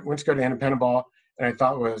year I went to go to independent ball, and I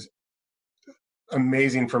thought was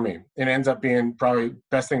amazing for me. It ends up being probably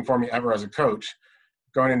best thing for me ever as a coach,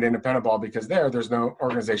 going into independent ball, because there's no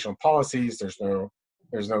organizational policies, there's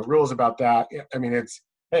no rules about that. I mean, it's,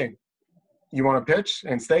 hey, you want to pitch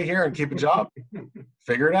and stay here and keep a job,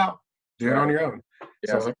 figure it out, do it on your own.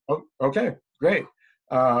 So I was like, oh, okay, great.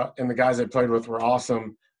 And the guys I played with were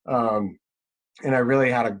awesome. And I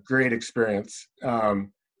really had a great experience,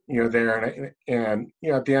 there. And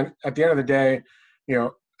at the end of the day,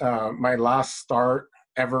 my last start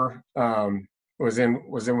ever was in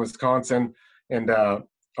Wisconsin, and I'll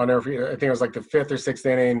never forget. I think it was like the 5th or 6th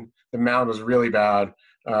inning. The mound was really bad,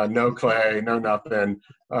 no clay, no nothing.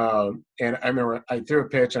 And I remember I threw a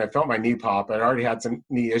pitch and I felt my knee pop. I'd already had some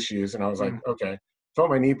knee issues, and I was like, okay, felt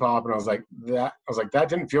my knee pop, and I was like, that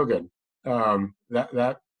didn't feel good.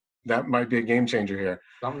 That might be a game changer here.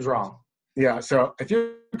 Something's wrong. Yeah, so I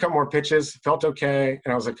threw a couple more pitches, felt okay,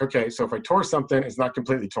 and I was like, okay, so if I tore something, it's not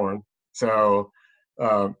completely torn. So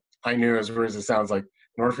I knew, as weird as it sounds, like,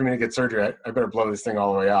 in order for me to get surgery, I better blow this thing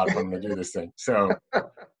all the way out if I'm going to do this thing. So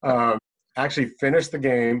actually finished the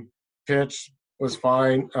game, pitch was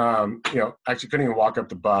fine. Actually couldn't even walk up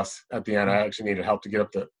the bus at the end. I actually needed help to get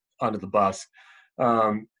up onto the bus.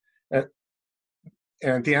 And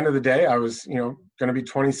at the end of the day, I was, going to be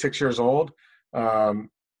 26 years old.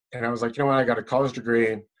 And I was like, I got a college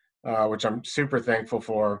degree, which I'm super thankful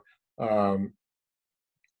for.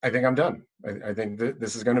 I think I'm done. I think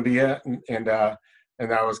this is going to be it. And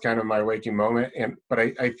that was kind of my waking moment. But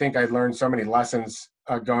I think I learned so many lessons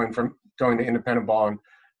going to independent ball, and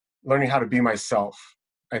learning how to be myself,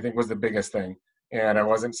 I think, was the biggest thing. And I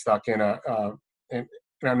wasn't stuck in and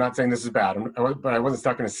I'm not saying this is bad, but I wasn't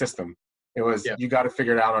stuck in a system. It was, you got to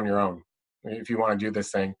figure it out on your own if you want to do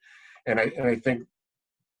this thing. And I think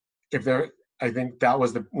I think that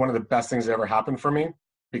was one of the best things that ever happened for me,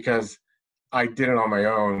 because I did it on my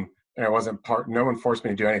own, and I wasn't no one forced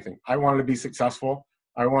me to do anything. I wanted to be successful.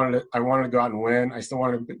 I wanted to go out and win. I still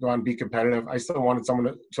wanted to go out and be competitive. I still wanted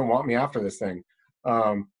someone to want me after this thing.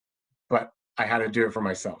 But I had to do it for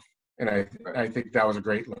myself. And I think that was a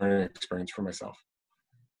great learning experience for myself.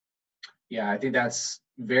 Yeah, I think that's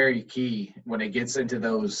very key when it gets into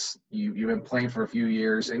those, you've been playing for a few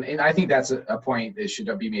years. And I think that's a point that should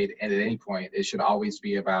be made at any point. It should always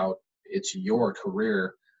be about, it's your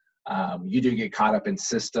career. You do get caught up in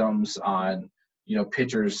systems on,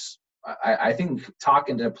 pitchers. I think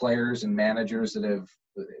talking to players and managers that have,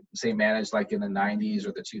 say, managed like in the 90s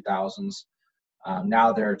or the 2000s,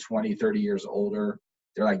 now they're 20, 30 years older.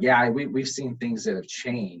 They're like, yeah, we've seen things that have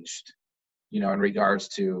changed, in regards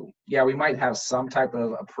to, we might have some type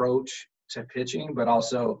of approach to pitching, but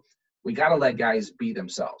also we got to let guys be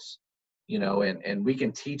themselves, and we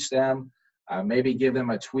can teach them, maybe give them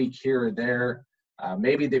a tweak here or there.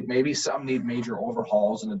 Maybe some need major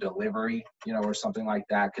overhauls in the delivery, or something like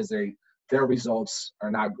that, because their results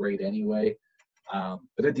are not great anyway.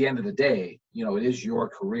 But at the end of the day, it is your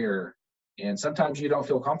career, and sometimes you don't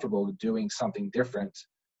feel comfortable doing something different.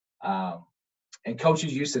 And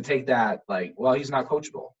coaches used to take that like, well, he's not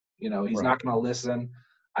coachable. He's Right. not going to listen.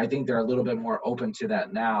 I think they're a little bit more open to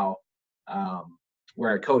that now,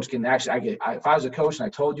 where a coach can actually, if I was a coach and I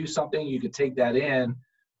told you something, you could take that in,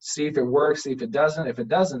 see if it works, see if it doesn't. If it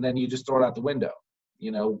doesn't, then you just throw it out the window,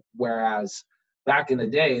 whereas back in the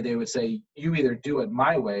day, they would say, you either do it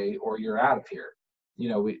my way or you're out of here.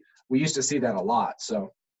 We used to see that a lot.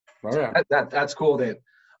 So that's cool that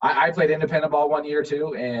I played independent ball 1 year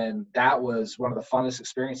too, and that was one of the funnest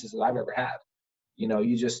experiences that I've ever had.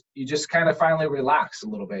 You just kind of finally relax a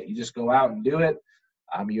little bit. You just go out and do it.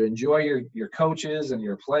 You enjoy your coaches and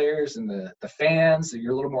your players and the fans.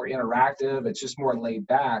 You're a little more interactive. It's just more laid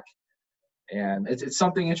back, and it's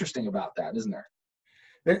something interesting about that, isn't there?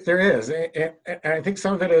 There is, and I think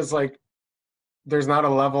some of it is like, there's not a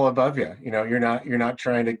level above you. You're not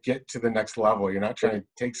trying to get to the next level. You're not trying to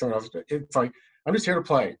take someone else. It's like, I'm just here to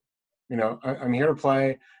play. I'm here to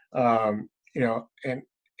play. And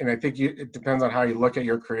and I think it depends on how you look at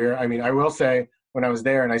your career. I mean, I will say when I was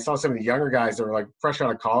there and I saw some of the younger guys that were like fresh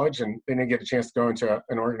out of college and they didn't get a chance to go into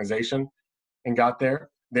an organization and got there,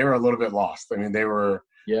 they were a little bit lost. I mean, they were,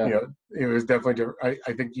 Yeah. you know, it was definitely different.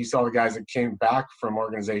 I think you saw the guys that came back from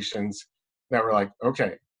organizations that were like,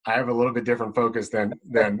 okay, I have a little bit different focus than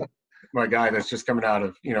my guy that's just coming out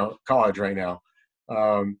of, you know, college right now.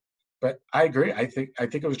 But I agree. I think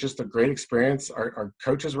it was just a great experience. Our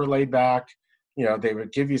coaches were laid back. You know, they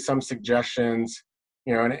would give you some suggestions.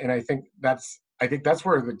 You know, and I think that's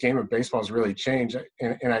where the game of baseball has really changed.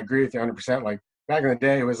 And I agree with you 100%. Like back in the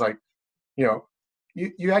day, it was like, you know,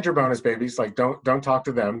 you had your bonus babies. Like don't talk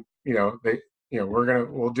to them. You know,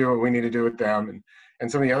 we'll do what we need to do with them.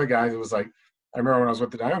 And some of the other guys, it was like, I remember when I was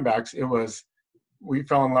with the Diamondbacks, we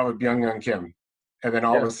fell in love with Byung-Hyun Kim. And then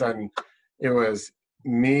all of a sudden it was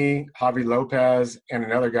me, Javi Lopez, and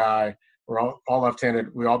another guy. We're all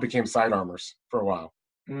left-handed. We all became side armors for a while.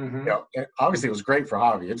 Mm-hmm. You know, obviously it was great for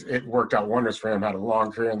Javi. It worked out wonders for him. Had a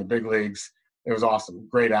long career in the big leagues. It was awesome.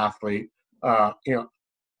 Great athlete. You know,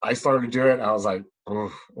 I started to do it. And I was like,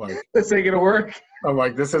 oof, like this ain't gonna work. I'm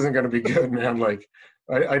like, this isn't going to be good, man. Like,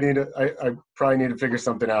 I probably need to figure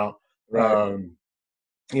something out. Right.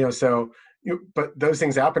 You know, so but those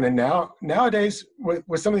things happen, and nowadays with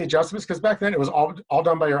some of the adjustments, because back then it was all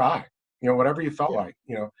done by your eye. You know, whatever you felt like.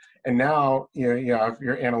 You know, and now you have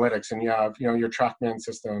your analytics, and you have your TrackMan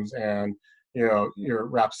systems, and your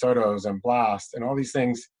Rapsodos and Blast, and all these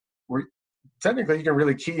things. Where technically you can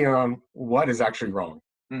really key on what is actually wrong.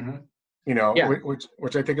 Mm-hmm. You know, yeah.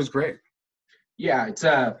 which I think is great. Yeah, it's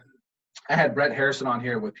I had Brett Harrison on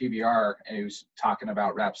here with PBR, and he was talking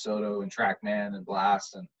about Rapsodo and TrackMan and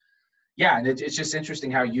Blast, and it's just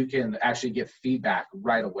interesting how you can actually get feedback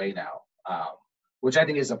right away now, which I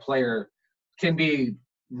think as a player can be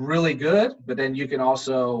really good, but then you can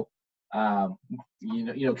also kind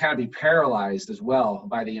of be paralyzed as well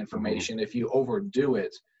by the information if you overdo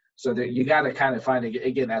it. So that you got to kind of find,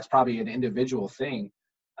 again, that's probably an individual thing.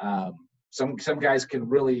 Some guys can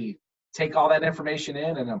really take all that information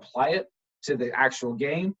in and apply it to the actual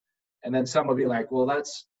game. And then some will be like, well,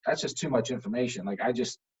 that's just too much information. Like,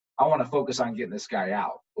 I want to focus on getting this guy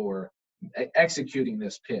out or executing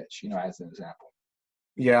this pitch, as an example.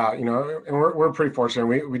 Yeah. And we're pretty fortunate.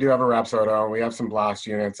 We do have a Rapsodo, and we have some Blast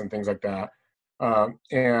units and things like that.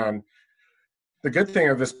 And the good thing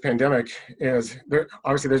of this pandemic is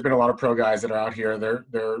obviously there's been a lot of pro guys that are out here.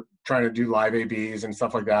 They're trying to do live ABs and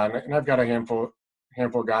stuff like that. And I've got a handful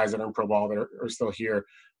of guys that are in pro ball that are still here.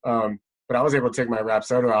 But I was able to take my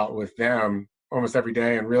Rapsodo out with them almost every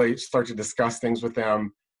day and really start to discuss things with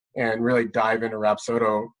them and really dive into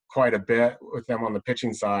Rapsodo quite a bit with them on the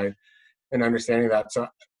pitching side and understanding that. So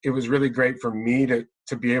it was really great for me to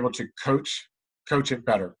be able to coach it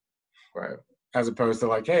better. Right. As opposed to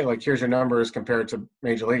like, hey, like, here's your numbers compared to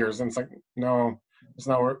major leaguers. And it's like, no, it's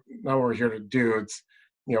not what we're here to do. It's,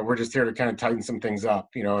 we're just here to kind of tighten some things up,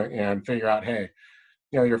 and figure out, hey,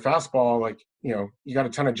 your fastball, like, you got a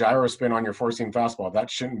ton of gyro spin on your four-seam fastball. That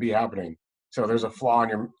shouldn't be happening. So there's a flaw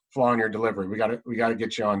in your delivery. We got to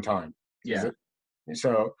get you on time. Yeah.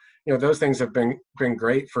 So, those things have been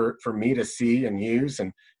great for me to see and use.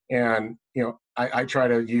 And I try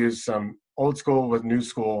to use some old school with new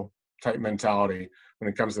school type mentality when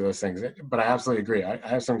it comes to those things. But I absolutely agree. I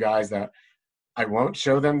have some guys that I won't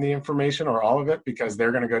show them the information or all of it because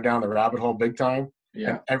they're going to go down the rabbit hole big time. Yeah.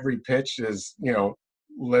 And every pitch is, they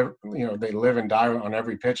live and die on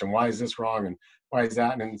every pitch. And why is this wrong? And why is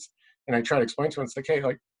that? And I try to explain to them, it's like, hey,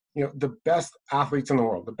 like, the best athletes in the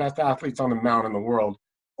world, the best athletes on the mound in the world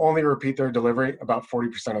only repeat their delivery about 40%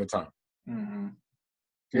 of the time. Mm-hmm.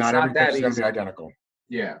 Not every pitch is going to be identical.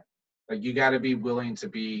 Yeah. Like, you got to be willing to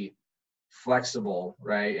be flexible,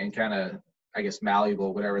 right? And kind of, I guess,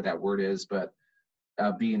 malleable, whatever that word is, but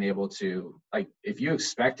being able to, like, if you're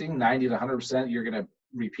expecting 90 to 100%, you're going to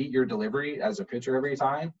repeat your delivery as a pitcher every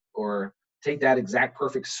time, or take that exact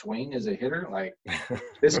perfect swing as a hitter. Like,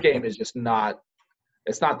 this game is just not,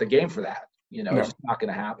 it's not the game for that. No. It's just not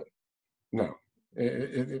going to happen. No.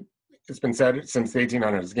 It's been said since the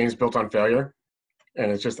 1800s, the game's built on failure.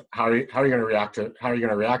 And it's just how are you going to react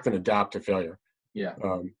and adapt to failure. Yeah.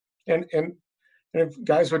 And if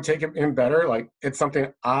guys would take it in better, like, it's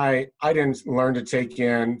something I didn't learn to take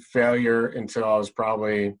in failure until I was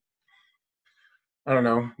probably, I don't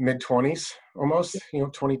know, mid-20s almost,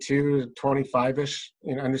 22 to 25-ish,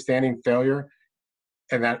 understanding failure.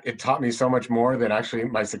 And that it taught me so much more than actually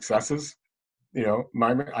my successes.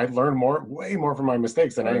 I learned way more from my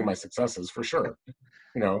mistakes than any of my successes, for sure.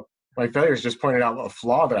 My failures just pointed out a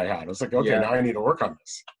flaw that I had. I was like, okay, now I need to work on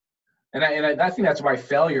this. And I think that's why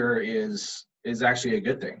failure is is actually a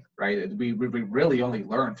good thing, right? We really only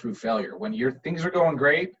learn through failure. When things are going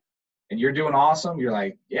great and you're doing awesome, you're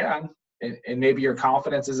like, yeah, and maybe your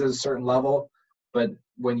confidence is at a certain level. But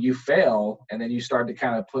when you fail and then you start to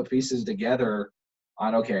kind of put pieces together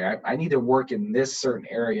on, okay, I need to work in this certain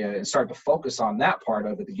area and start to focus on that part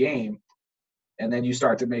of the game. And then you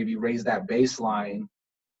start to maybe raise that baseline,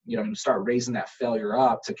 you start raising that failure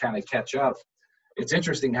up to kind of catch up. It's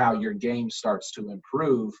interesting how your game starts to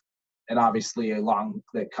improve. And obviously along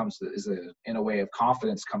that comes in a way of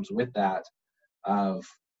confidence comes with that, of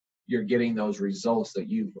you're getting those results that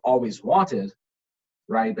you've always wanted,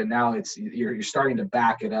 right? But now you're starting to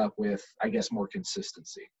back it up with, I guess, more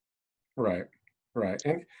consistency. Right.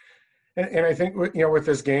 And I think, with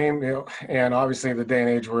this game, and obviously the day and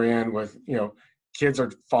age we're in with, kids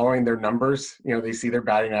are following their numbers, they see their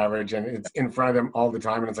batting average and it's in front of them all the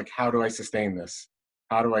time. And it's like, how do I sustain this?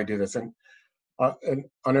 How do I do this? And I'll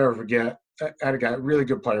never forget, I had a guy, really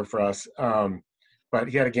good player for us. But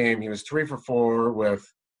he had a game, he was 3 for 4 with,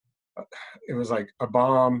 it was like a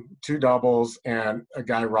bomb, 2 doubles, and a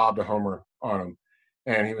guy robbed a homer on him.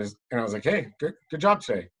 And I was like, hey, good job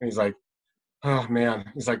today. And he's like, oh man,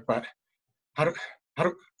 he's like, but how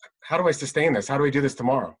do I sustain this? How do I do this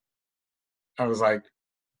tomorrow? I was like,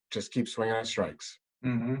 just keep swinging at strikes.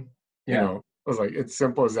 Mm-hmm. Yeah. I was like, it's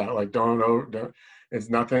simple as that. Like, don't, it's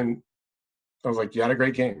nothing. I was like, you had a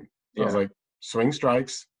great game. Yeah. I was like, swing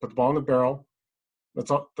strikes, put the ball in the barrel.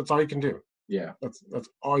 That's all you can do. Yeah. That's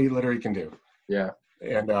all you literally can do. Yeah.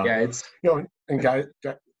 And, it's, and guys,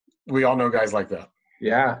 we all know guys like that.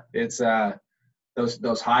 Yeah. It's,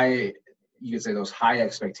 those high, you could say those high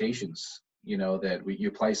expectations, that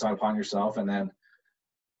you place upon yourself. And then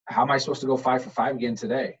how am I supposed to go 5 for 5 again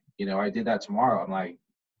today? I did that tomorrow. I'm like,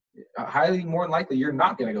 highly more than likely, you're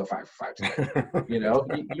not going to go 5 for 5 today.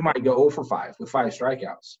 You might go 0 for 5 with 5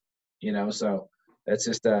 strikeouts, so that's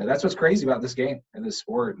just, that's what's crazy about this game and this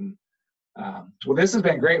sport. And, well, this has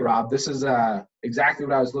been great, Rob. This is exactly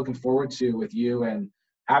what I was looking forward to with you, and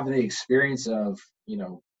having the experience of,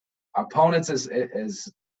 opponents as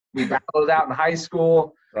we battled out in high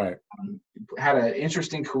school. Right. Had an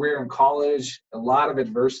interesting career in college, a lot of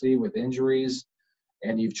adversity with injuries,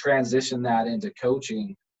 and you've transitioned that into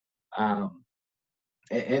coaching.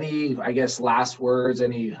 Any, I guess, last words,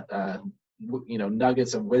 any,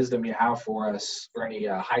 nuggets of wisdom you have for us for any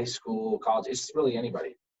high school, college, it's really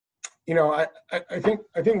anybody. I think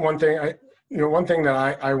one thing one thing that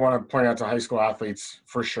I want to point out to high school athletes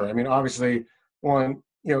for sure. I mean, obviously, one,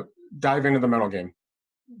 dive into the mental game,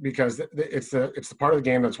 because it's the part of the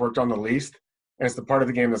game that's worked on the least, and it's the part of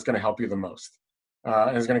the game that's going to help you the most,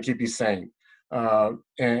 and it's going to keep you sane.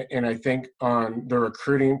 And I think on the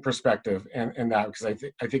recruiting perspective and that, because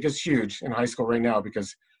I think it's huge in high school right now,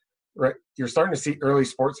 because you're starting to see early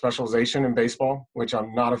sports specialization in baseball, which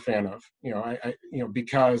I'm not a fan of.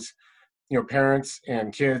 Because parents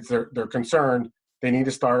and kids, they're concerned. They need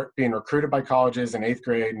to start being recruited by colleges in 8th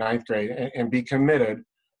grade, 9th grade, and be committed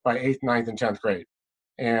by 8th, 9th, and 10th grade.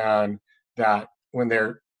 And that when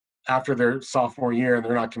they're after their sophomore year and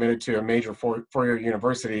they're not committed to a major four-year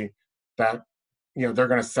university, that they're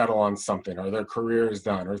going to settle on something, or their career is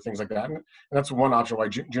done, or things like that. And that's one option why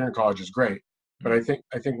junior college is great. But I think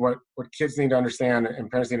what kids need to understand, and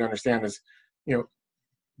parents need to understand, is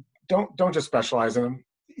don't just specialize in them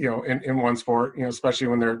in one sport, especially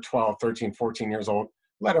when they're 12, 13, 14 years old.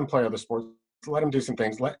 Let them play other sports. Let them do some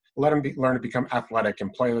things. Let them learn to become athletic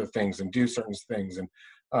and play other things and do certain things. And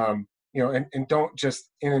and don't just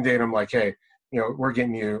inundate them like, hey, we're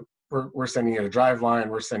getting you, we're sending you to drive line,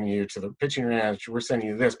 we're sending you to the pitching ranch, we're sending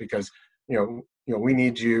you this because we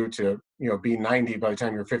need you to be 90 by the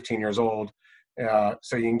time you're 15 years old,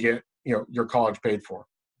 so you can get your college paid for.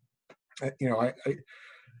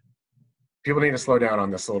 People need to slow down on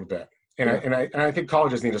this a little bit, and I think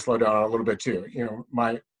colleges need to slow down on a little bit too.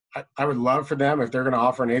 I would love for them, if they're going to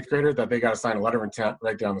offer an 8th grader, that they got to sign a letter of intent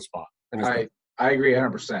right down the spot. I agree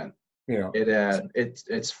 100%.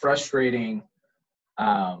 It's frustrating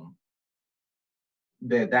that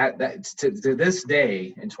to this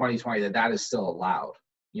day in 2020 that is still allowed.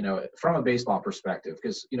 From a baseball perspective,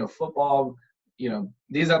 because football,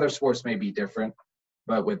 these other sports may be different,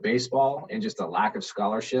 but with baseball and just a lack of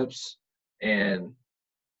scholarships, and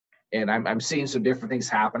I'm seeing some different things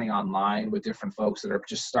happening online with different folks that are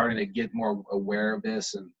just starting to get more aware of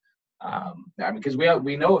this. And because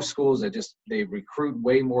we know of schools that they recruit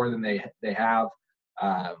way more than they have.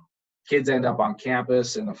 Kids end up on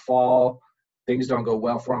campus in the fall, things don't go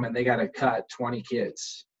well for them, and they got to cut 20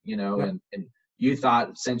 kids. And you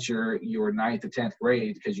thought since you were 9th to 10th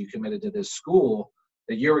grade, because you committed to this school,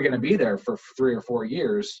 that you were going to be there for 3 or 4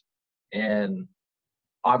 years. And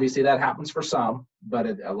obviously that happens for some, but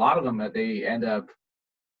a lot of them that they end up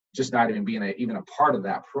just not even being even a part of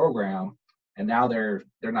that program, and now they're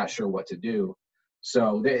not sure what to do.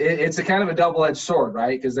 So it's a kind of a double-edged sword,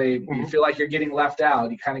 right? Because you feel like you're getting left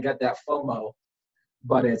out. You kind of got that FOMO,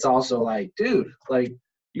 but it's also like, dude, like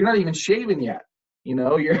you're not even shaving yet.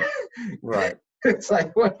 You're right. It's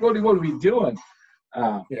like, what are we doing?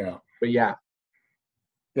 Yeah. But yeah.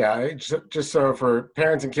 Yeah. Just so for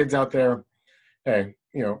parents and kids out there, hey,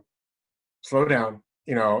 slow down.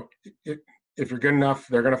 If you're good enough,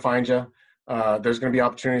 they're going to find you. There's going to be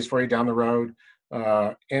opportunities for you down the road,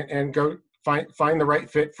 and go find the right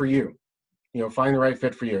fit for you. Find the right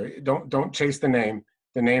fit for you. Don't chase the name.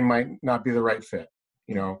 The name might not be the right fit.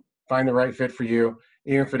 Find the right fit for you,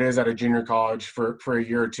 even if it is at a junior college for a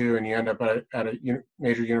year or two, and you end up at a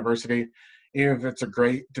major university. Even if it's a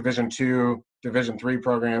great Division II, Division III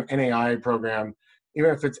program, NAI program,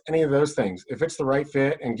 even if it's any of those things, if it's the right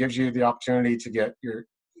fit and gives you the opportunity to get your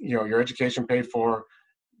education paid for,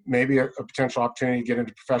 maybe a potential opportunity to get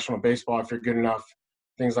into professional baseball if you're good enough,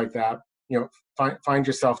 things like that. Find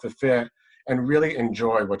yourself the fit and really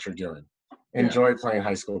enjoy what you're doing. Enjoy playing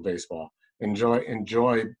high school baseball. Enjoy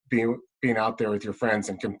being out there with your friends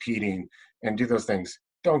and competing and do those things.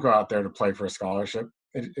 Don't go out there to play for a scholarship.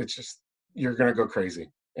 It's just, you're going to go crazy.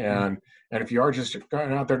 And if you are just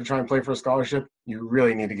going out there to try and play for a scholarship, you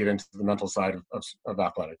really need to get into the mental side of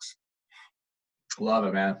athletics. Love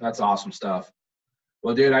it, man. That's awesome stuff.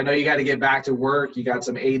 Well, dude, I know you got to get back to work. You got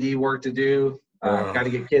some AD work to do. Got to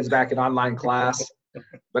get kids back in online class.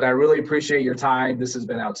 But I really appreciate your time. This has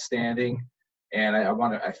been outstanding. And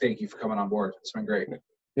I thank you for coming on board. It's been great.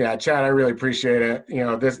 Yeah, Chad, I really appreciate it.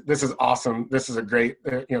 This is awesome. This is a great,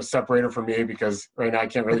 separator for me, because right now I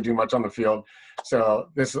can't really do much on the field. So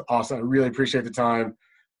this is awesome. I really appreciate the time.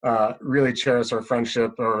 Really cherish our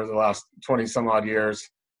friendship over the last 20 some odd years.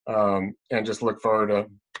 And just look forward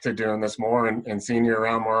to doing this more and seeing you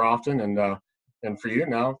around more often. And for you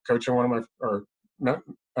now, coaching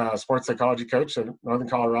sports psychology coach at Northern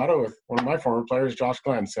Colorado with one of my former players, Josh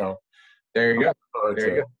Glenn. So there you go.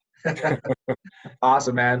 There you go.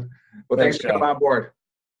 Awesome, man. Well, thanks for coming on board.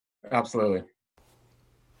 Absolutely.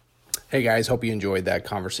 Hey guys, hope you enjoyed that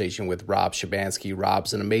conversation with Rob Shabansky.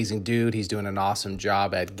 Rob's an amazing dude. He's doing an awesome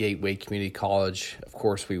job at Gateway Community College. Of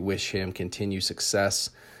course, we wish him continued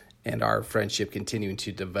success and our friendship continuing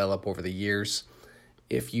to develop over the years.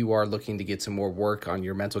 If you are looking to get some more work on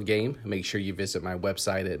your mental game, make sure you visit my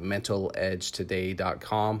website at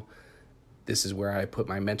mentaledgetoday.com. This is where I put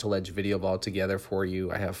my Mental Edge video vault together for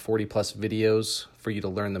you. I have 40 plus videos for you to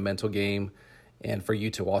learn the mental game and for you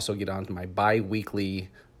to also get onto my bi-weekly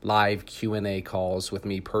live Q&A calls with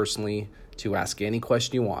me personally to ask any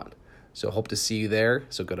question you want. So hope to see you there.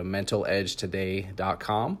 So go to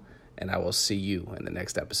mentaledgetoday.com and I will see you in the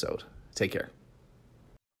next episode. Take care.